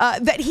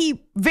 that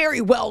he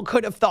very well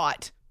could have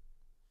thought,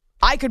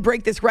 I could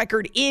break this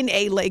record in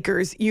a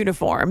Lakers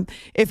uniform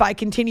if I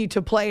continue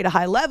to play at a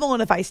high level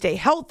and if I stay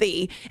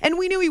healthy. And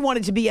we knew he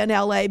wanted to be in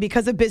LA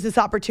because of business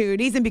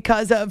opportunities and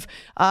because of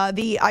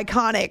the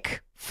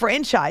iconic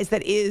franchise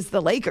that is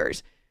the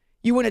Lakers.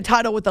 You win a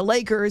title with the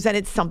Lakers and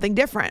it's something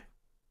different.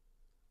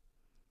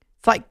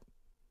 It's like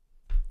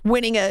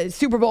winning a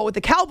Super Bowl with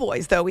the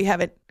Cowboys, though we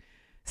haven't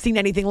seen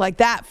anything like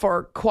that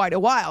for quite a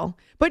while.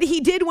 But he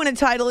did win a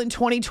title in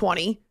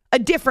 2020, a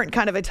different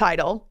kind of a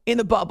title in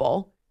the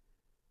bubble.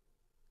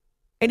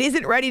 It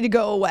isn't ready to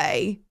go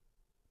away.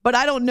 But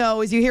I don't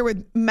know, as you hear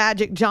with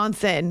Magic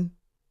Johnson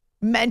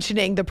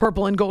mentioning the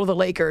purple and gold of the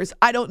Lakers,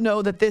 I don't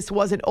know that this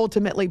wasn't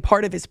ultimately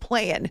part of his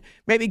plan,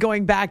 maybe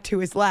going back to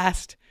his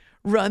last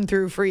run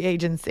through free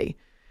agency.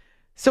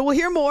 So we'll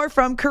hear more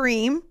from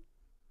Kareem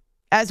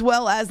as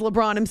well as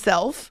LeBron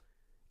himself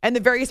and the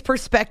various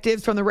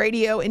perspectives from the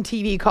radio and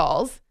TV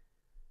calls.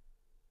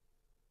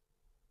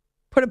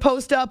 Put a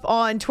post up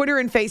on Twitter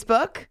and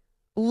Facebook.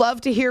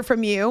 Love to hear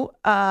from you.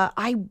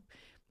 I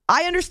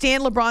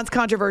understand LeBron's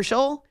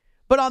controversial,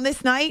 but on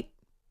this night,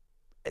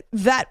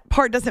 that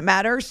part doesn't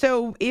matter.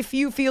 So if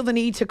you feel the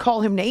need to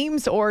call him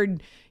names or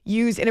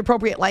use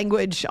inappropriate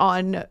language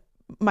on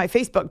my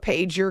Facebook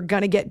page, you're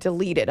going to get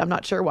deleted. I'm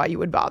not sure why you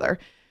would bother.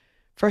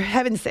 For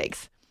heaven's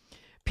sakes,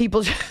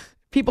 people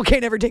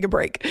can't ever take a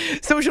break.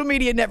 Social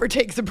media never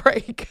takes a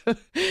break.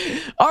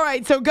 All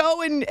right, so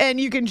go and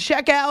you can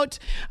check out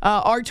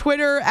our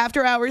Twitter,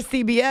 After Hours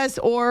CBS,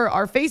 or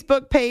our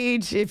Facebook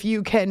page if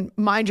you can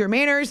mind your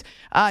manners.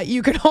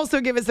 You can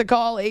also give us a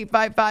call,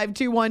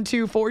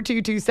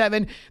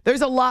 855-212-4227.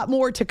 There's a lot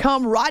more to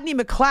come. Rodney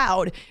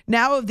McLeod,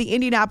 now of the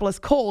Indianapolis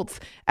Colts,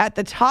 at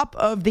the top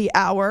of the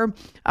hour.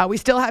 We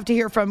still have to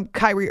hear from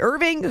Kyrie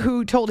Irving,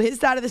 who told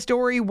his side of the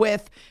story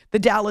with the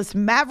Dallas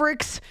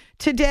Mavericks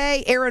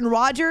today. Aaron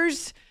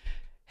Rodgers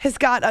has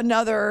got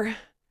another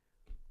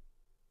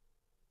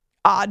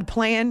odd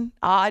plan.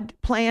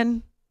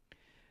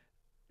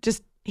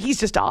 He's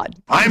just odd.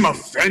 I'm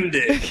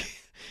offended.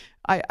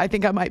 I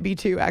think I might be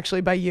too,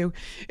 actually, by you.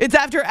 It's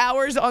After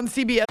Hours on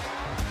CBS.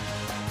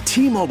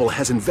 T-Mobile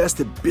has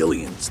invested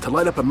billions to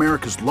light up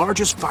America's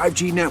largest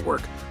 5G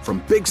network,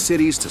 from big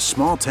cities to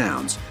small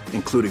towns,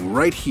 including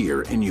right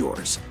here in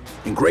yours.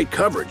 And great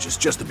coverage is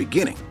just the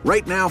beginning.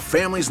 Right now,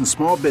 families and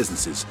small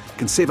businesses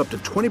can save up to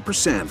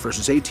 20%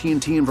 versus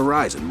AT&T and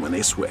Verizon when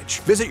they switch.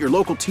 Visit your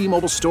local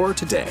T-Mobile store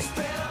today.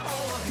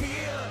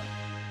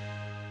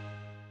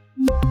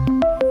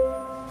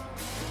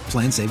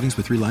 Plan savings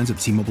with 3 lines of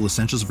T-Mobile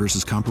Essentials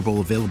versus comparable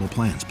available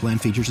plans. Plan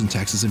features and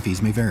taxes and fees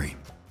may vary.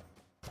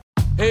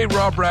 Hey,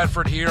 Rob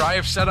Bradford here. I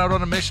have set out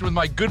on a mission with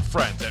my good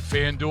friends at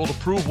FanDuel to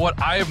prove what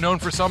I have known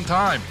for some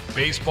time.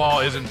 Baseball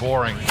isn't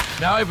boring.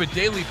 Now I have a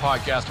daily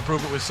podcast to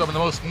prove it with some of the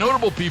most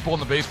notable people in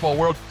the baseball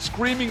world,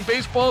 screaming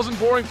baseball isn't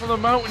boring from the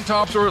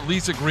mountaintops, or at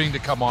least agreeing to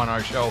come on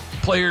our show.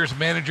 Players,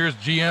 managers,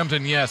 GMs,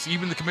 and yes,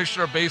 even the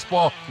commissioner of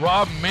baseball,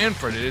 Rob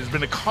Manfred. It has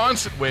been a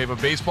constant wave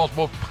of baseball's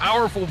most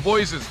powerful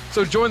voices.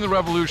 So join the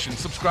revolution.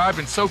 Subscribe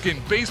and soak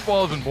in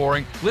Baseball Isn't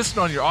Boring. Listen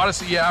on your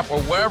Odyssey app or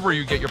wherever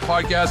you get your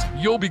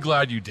podcasts. You'll be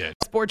glad you did.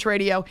 Sports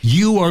Radio.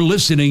 You are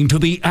listening to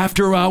the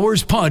After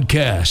Hours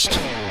Podcast.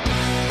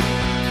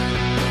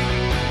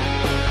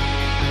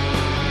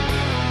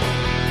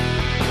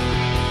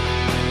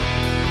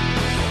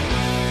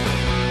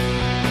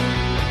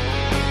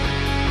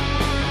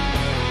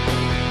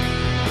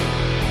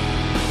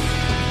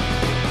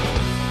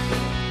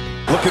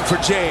 Looking for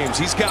James.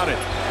 He's got it.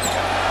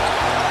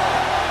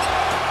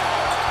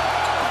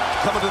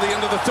 Coming to the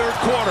end of the third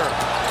quarter.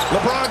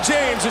 LeBron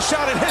James, a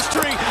shot at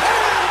history. And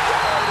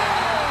there it is!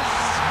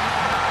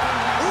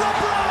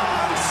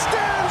 LeBron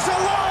stands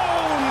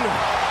alone!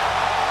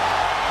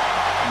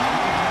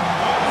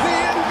 The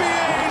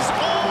NBA's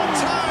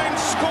all-time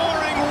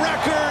scoring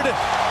record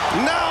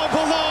now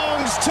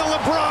belongs to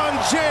LeBron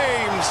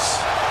James.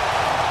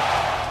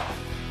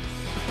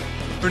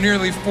 For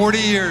nearly 40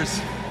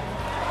 years,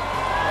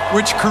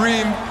 which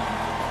Kareem,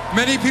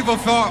 many people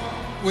thought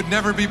would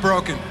never be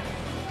broken.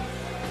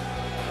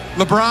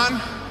 LeBron,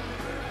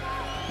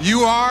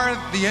 you are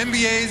the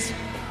NBA's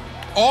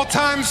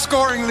all-time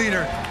scoring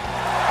leader.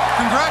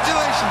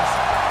 Congratulations.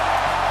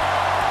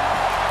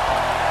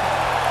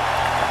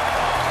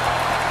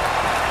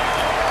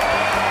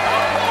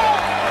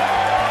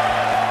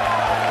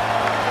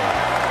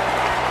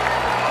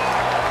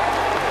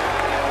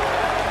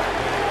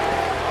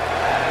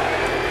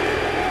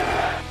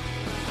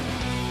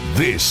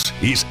 This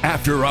is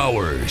After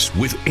Hours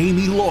with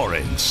Amy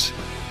Lawrence.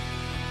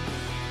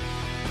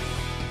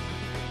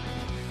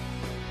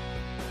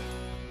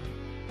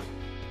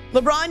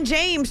 LeBron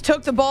James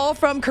took the ball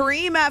from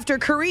Kareem after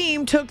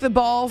Kareem took the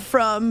ball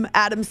from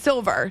Adam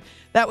Silver.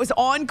 That was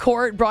on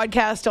court,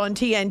 broadcast on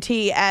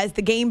TNT, as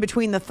the game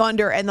between the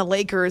Thunder and the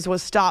Lakers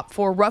was stopped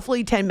for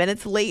roughly 10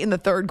 minutes late in the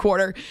third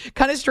quarter.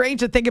 Kind of strange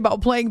to think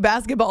about playing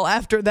basketball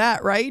after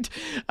that, right?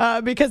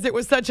 Because it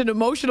was such an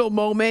emotional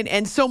moment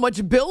and so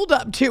much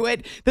buildup to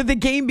it that the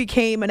game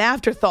became an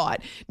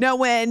afterthought. Now,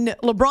 when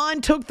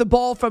LeBron took the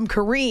ball from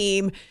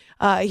Kareem,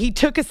 he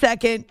took a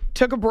second,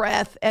 took a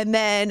breath, and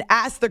then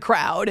asked the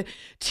crowd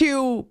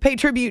to pay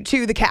tribute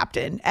to the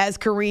captain, as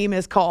Kareem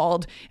is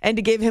called, and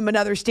to give him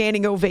another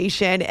standing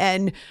ovation,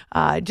 and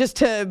just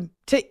to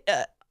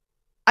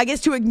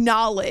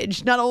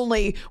acknowledge not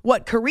only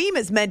what Kareem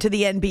has meant to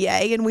the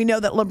NBA, and we know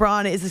that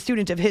LeBron is a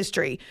student of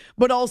history,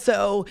 but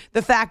also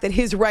the fact that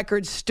his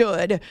record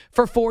stood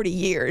for 40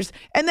 years.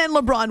 And then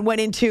LeBron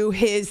went into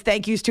his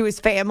thank yous to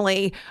his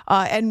family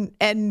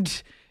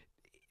and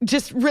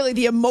just really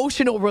the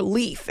emotional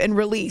relief and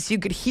release. You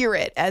could hear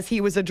it as he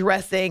was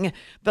addressing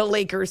the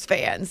Lakers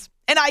fans.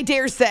 And I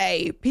dare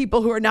say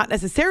people who are not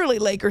necessarily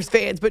Lakers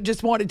fans, but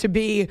just wanted to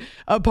be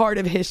a part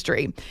of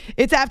history.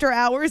 It's After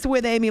Hours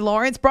with Amy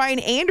Lawrence. Brian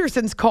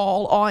Anderson's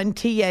call on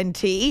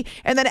TNT.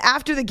 And then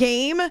after the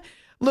game,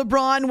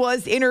 LeBron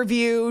was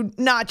interviewed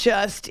not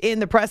just in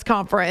the press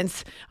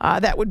conference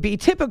that would be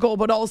typical,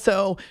 but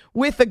also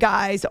with the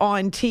guys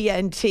on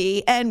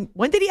TNT. And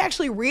when did he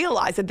actually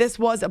realize that this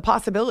was a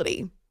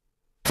possibility?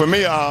 For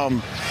me,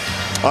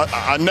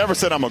 I never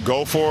said I'm going to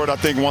go for it. I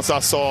think once I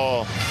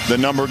saw the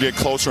number get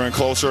closer and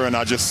closer, and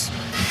I just,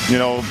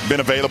 been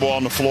available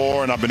on the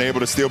floor, and I've been able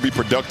to still be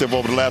productive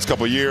over the last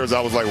couple of years, I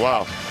was like,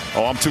 wow,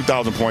 I'm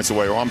 2,000 points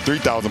away, or I'm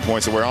 3,000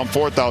 points away, or I'm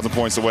 4,000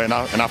 points away, and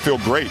I feel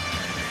great.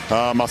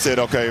 I said,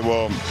 okay,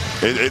 well,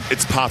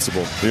 it's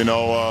possible,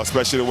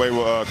 especially the way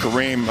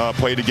Kareem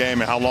played the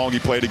game and how long he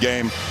played the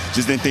game.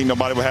 Just didn't think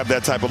nobody would have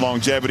that type of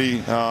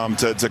longevity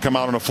to come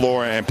out on the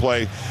floor and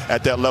play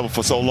at that level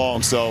for so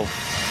long. So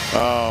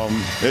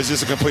it's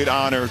just a complete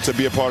honor to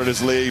be a part of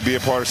this league, be a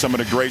part of some of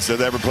the greats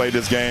that ever played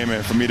this game,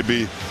 and for me to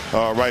be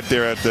right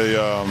there at the,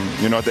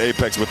 at the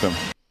apex with them.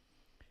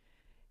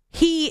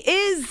 He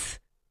is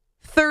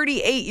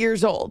 38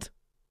 years old.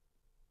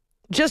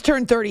 Just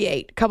turned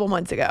 38 a couple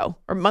months ago,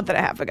 or a month and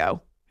a half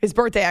ago. His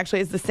birthday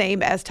actually is the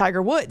same as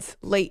Tiger Woods,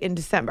 late in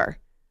December.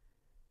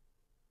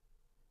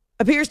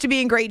 Appears to be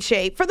in great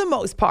shape for the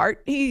most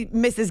part. He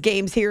misses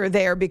games here or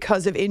there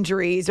because of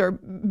injuries or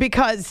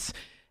because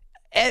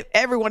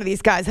every one of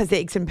these guys has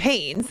aches and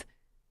pains.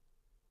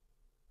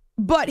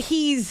 But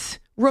he's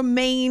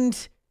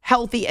remained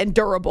healthy and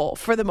durable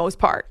for the most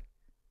part.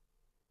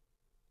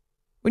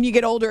 When you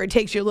get older, it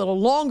takes you a little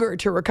longer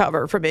to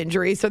recover from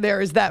injury, so there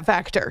is that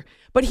factor.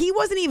 But he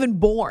wasn't even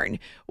born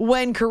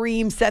when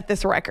Kareem set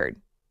this record.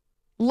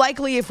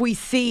 Likely, if we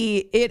see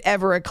it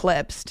ever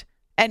eclipsed,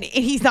 and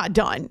he's not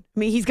done. I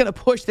mean, he's going to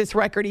push this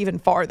record even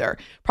farther,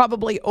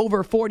 probably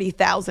over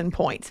 40,000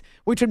 points,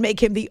 which would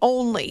make him the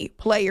only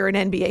player in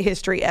NBA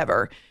history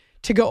ever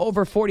to go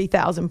over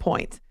 40,000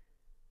 points.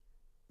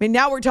 I mean,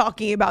 now we're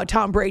talking about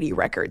Tom Brady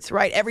records,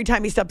 right? Every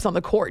time he steps on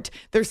the court,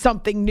 there's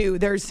something new.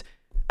 There's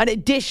an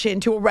addition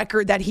to a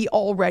record that he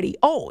already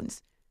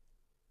owns.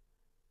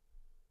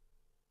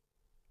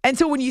 And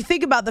so when you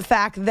think about the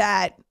fact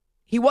that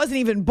he wasn't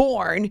even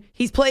born,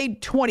 he's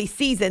played 20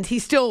 seasons,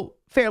 he's still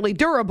fairly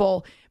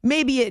durable,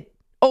 maybe it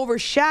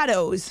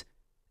overshadows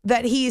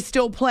that he is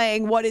still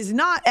playing what is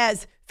not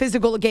as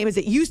physical a game as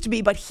it used to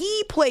be, but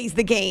he plays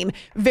the game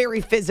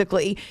very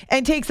physically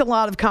and takes a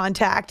lot of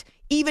contact,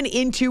 even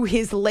into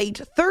his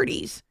late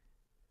 30s.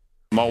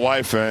 My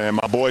wife and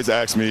my boys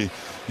asked me,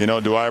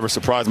 do I ever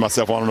surprise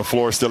myself on the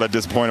floor still at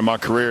this point in my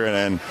career?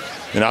 And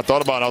I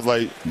thought about it. I was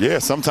like, yeah,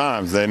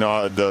 sometimes.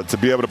 To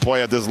be able to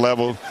play at this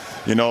level,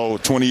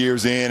 20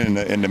 years in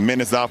and the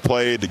minutes I've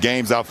played, the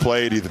games I've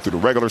played, either through the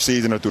regular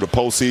season or through the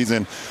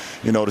postseason,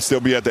 to still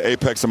be at the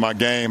apex of my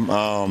game,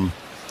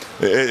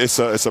 it's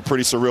a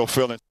pretty surreal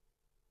feeling.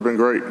 It's been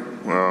great.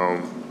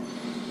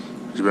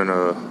 It's been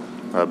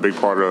a big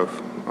part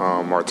of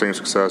our team's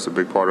success, a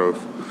big part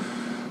of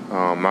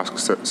my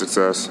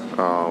success.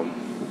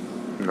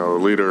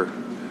 Leader,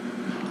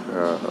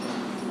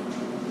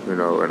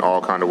 in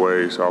all kind of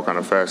ways, all kind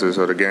of facets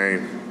of the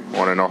game,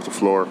 on and off the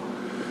floor.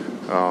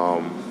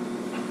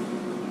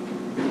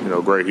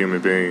 Great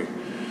human being,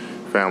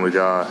 family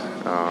guy,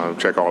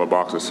 check all the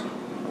boxes.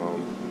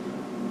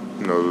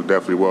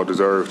 Definitely well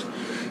deserved.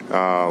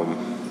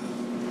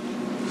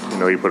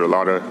 He put a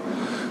lot of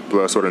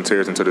blood, sweat, and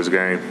tears into this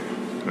game.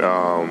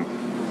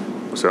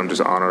 So I'm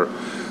just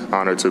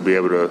honored to be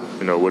able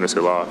to, witness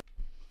it live.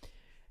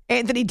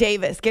 Anthony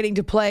Davis getting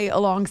to play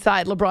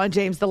alongside LeBron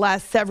James the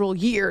last several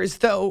years,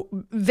 though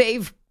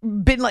they've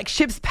been like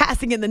ships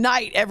passing in the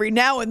night every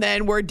now and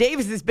then, where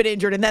Davis has been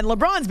injured and then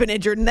LeBron's been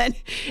injured and then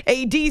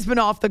AD's been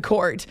off the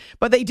court.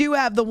 But they do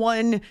have the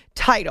one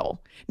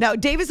title. Now,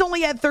 Davis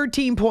only had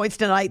 13 points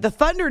tonight. The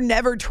Thunder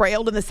never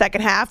trailed in the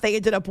second half. They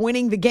ended up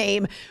winning the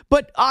game.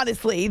 But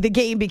honestly, the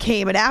game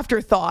became an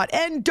afterthought.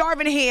 And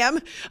Darvin Ham,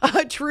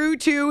 true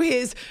to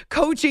his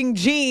coaching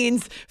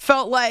genes,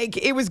 felt like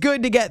it was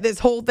good to get this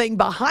whole thing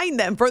behind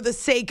them for the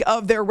sake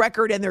of their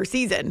record and their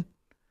season.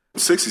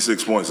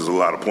 66 points is a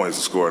lot of points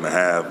to score in a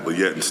half, but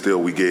yet and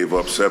still we gave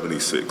up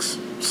 76.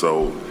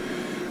 So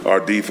our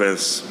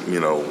defense,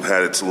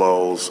 had its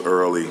lows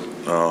early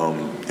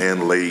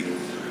and late.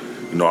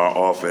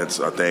 Our offense,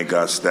 I think,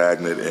 got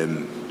stagnant.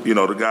 And,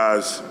 the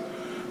guys,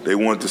 they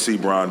wanted to see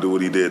Bron do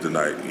what he did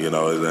tonight. And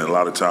a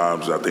lot of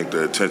times I think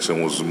the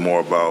attention was more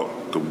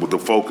about, the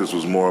focus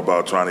was more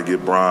about trying to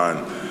get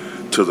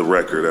Bron to the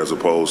record as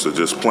opposed to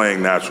just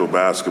playing natural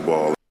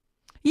basketball.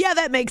 Yeah,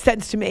 that makes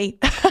sense to me.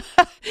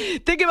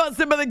 Think about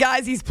some of the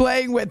guys he's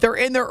playing with. They're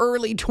in their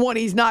early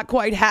 20s, not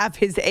quite half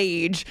his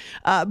age.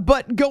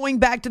 But going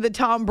back to the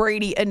Tom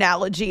Brady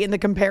analogy and the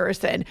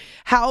comparison,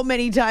 how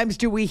many times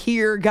do we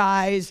hear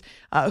guys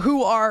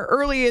who are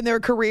early in their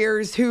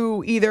careers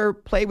who either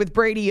play with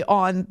Brady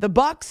on the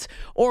Bucs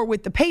or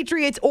with the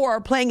Patriots or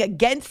are playing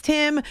against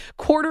him,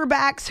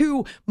 quarterbacks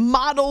who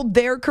modeled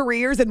their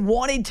careers and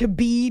wanted to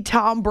be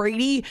Tom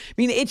Brady? I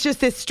mean, it's just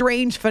this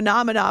strange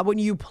phenomenon when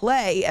you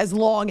play as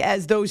long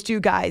as those two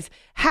guys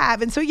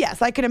have. And so,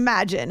 yes, I can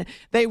imagine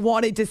they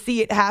wanted to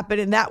see it happen,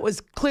 and that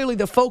was clearly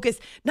the focus.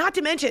 Not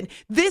to mention,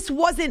 this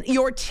wasn't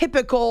your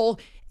typical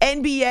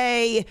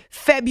NBA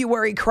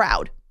February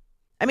crowd.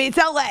 I mean, it's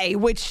LA,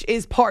 which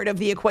is part of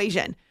the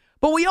equation.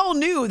 But we all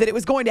knew that it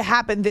was going to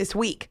happen this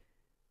week.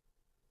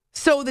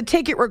 So the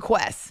ticket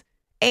requests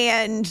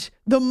and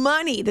the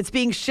money that's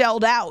being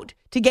shelled out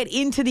to get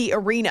into the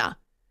arena,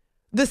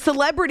 the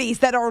celebrities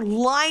that are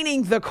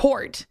lining the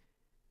court.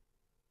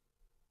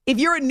 If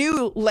you're a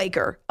new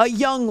Laker, a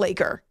young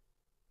Laker,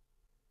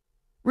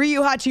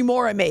 Ryu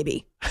Hachimura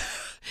maybe,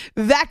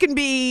 that can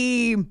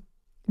be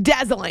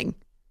dazzling.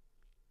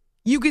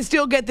 You can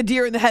still get the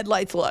deer in the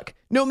headlights look,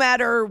 no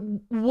matter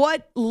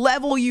what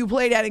level you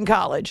played at in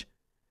college.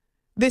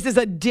 This is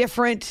a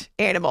different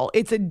animal.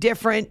 It's a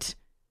different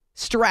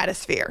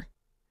stratosphere.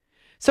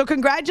 So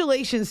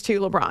congratulations to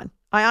LeBron.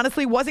 I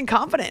honestly wasn't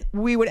confident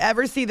we would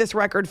ever see this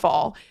record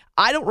fall.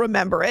 I don't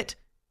remember it.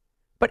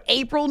 But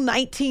April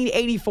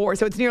 1984,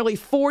 so it's nearly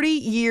 40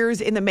 years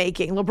in the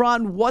making.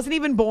 LeBron wasn't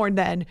even born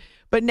then,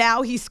 but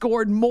now he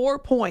scored more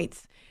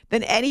points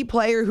than any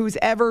player who's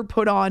ever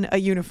put on a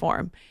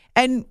uniform.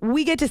 And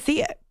we get to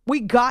see it. We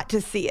got to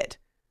see it.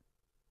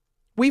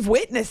 We've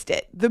witnessed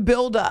it, the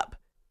build up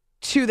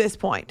to this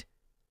point.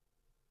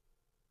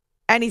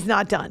 And he's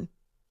not done.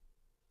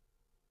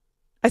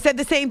 I said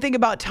the same thing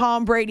about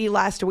Tom Brady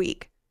last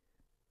week.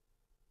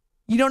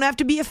 You don't have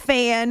to be a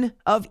fan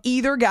of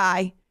either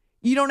guy.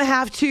 You don't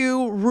have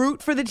to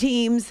root for the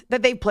teams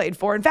that they've played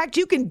for. In fact,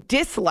 you can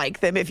dislike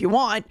them if you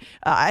want.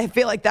 I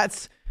feel like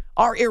that's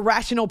our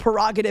irrational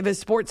prerogative as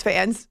sports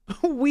fans.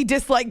 We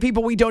dislike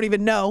people we don't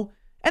even know,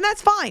 and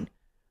that's fine.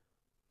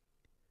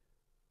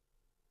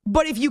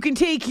 But if you can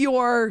take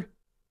your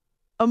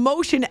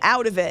emotion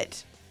out of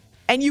it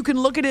and you can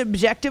look at it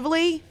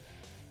objectively,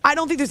 I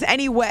don't think there's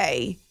any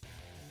way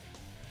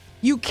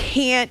you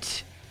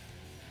can't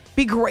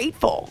be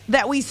grateful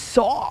that we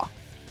saw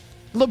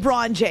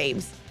LeBron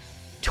James,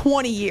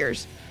 20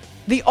 years,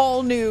 the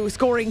all-new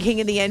scoring king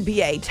in the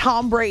NBA,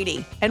 Tom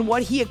Brady, and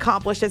what he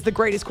accomplished as the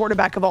greatest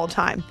quarterback of all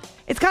time.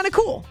 It's kind of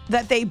cool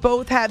that they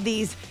both have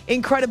these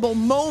incredible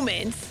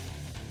moments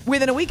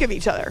within a week of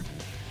each other.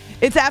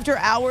 It's After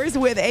Hours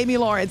with Amy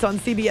Lawrence on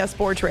CBS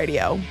Sports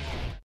Radio.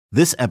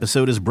 This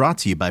episode is brought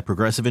to you by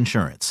Progressive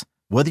Insurance.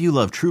 Whether you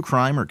love true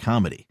crime or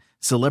comedy,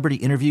 celebrity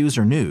interviews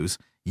or news,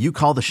 you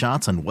call the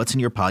shots on what's in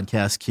your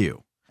podcast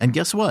queue. And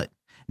guess what?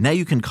 Now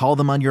you can call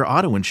them on your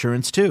auto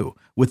insurance too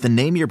with the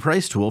Name Your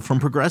Price tool from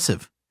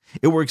Progressive.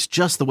 It works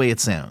just the way it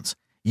sounds.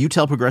 You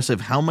tell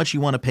Progressive how much you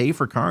want to pay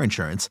for car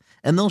insurance,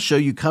 and they'll show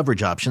you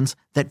coverage options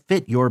that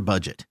fit your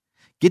budget.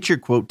 Get your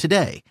quote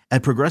today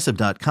at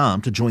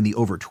Progressive.com to join the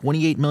over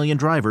 28 million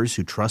drivers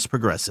who trust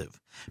Progressive.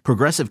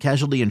 Progressive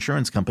Casualty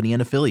Insurance Company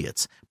and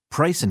Affiliates.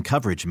 Price and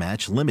coverage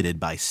match limited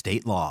by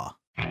state law.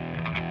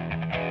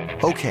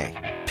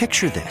 Okay,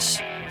 picture this.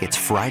 It's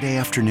Friday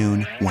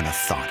afternoon when a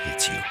thought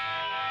hits you.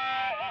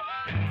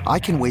 I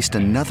can waste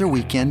another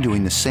weekend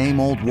doing the same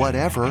old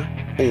whatever,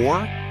 or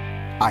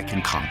I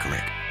can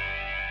conquer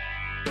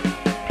it.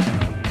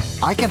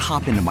 I can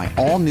hop into my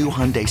all-new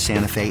Hyundai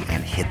Santa Fe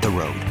and hit the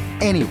road.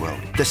 Any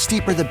road. The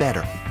steeper, the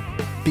better.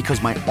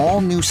 Because my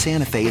all-new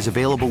Santa Fe is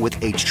available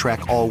with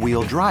H-Track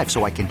all-wheel drive,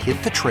 so I can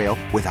hit the trail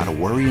without a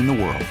worry in the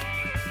world.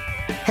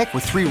 Heck,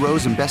 with 3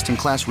 rows and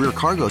best-in-class rear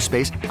cargo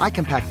space, I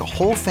can pack the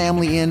whole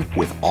family in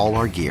with all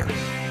our gear.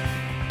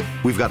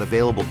 We've got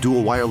available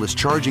dual wireless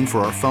charging for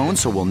our phones,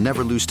 so we'll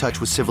never lose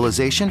touch with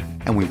civilization,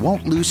 and we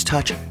won't lose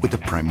touch with the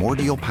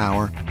primordial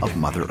power of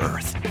Mother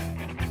Earth.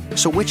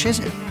 So which is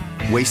it?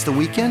 Waste the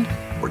weekend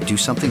or do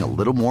something a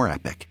little more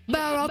epic?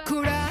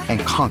 And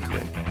conquer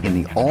it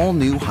in the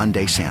all-new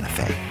Hyundai Santa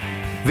Fe.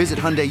 Visit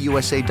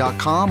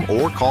HyundaiUSA.com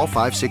or call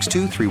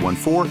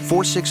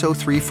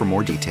 562-314-4603 for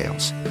more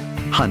details.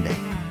 Hyundai,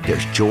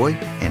 there's joy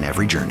in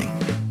every journey.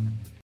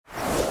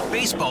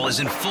 Baseball is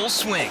in full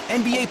swing.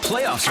 NBA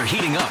playoffs are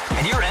heating up,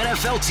 and your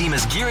NFL team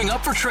is gearing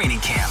up for training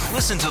camp.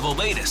 Listen to the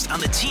latest on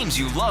the teams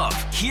you love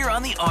here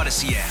on the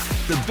Odyssey app.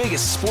 The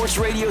biggest sports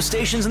radio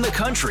stations in the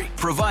country,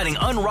 providing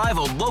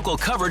unrivaled local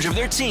coverage of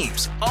their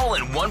teams, all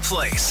in one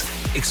place.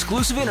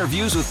 Exclusive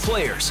interviews with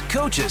players,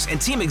 coaches,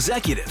 and team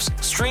executives,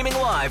 streaming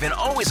live and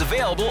always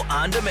available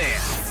on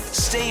demand.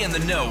 Stay in the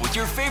know with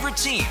your favorite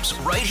teams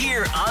right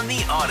here on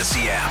the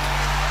Odyssey app.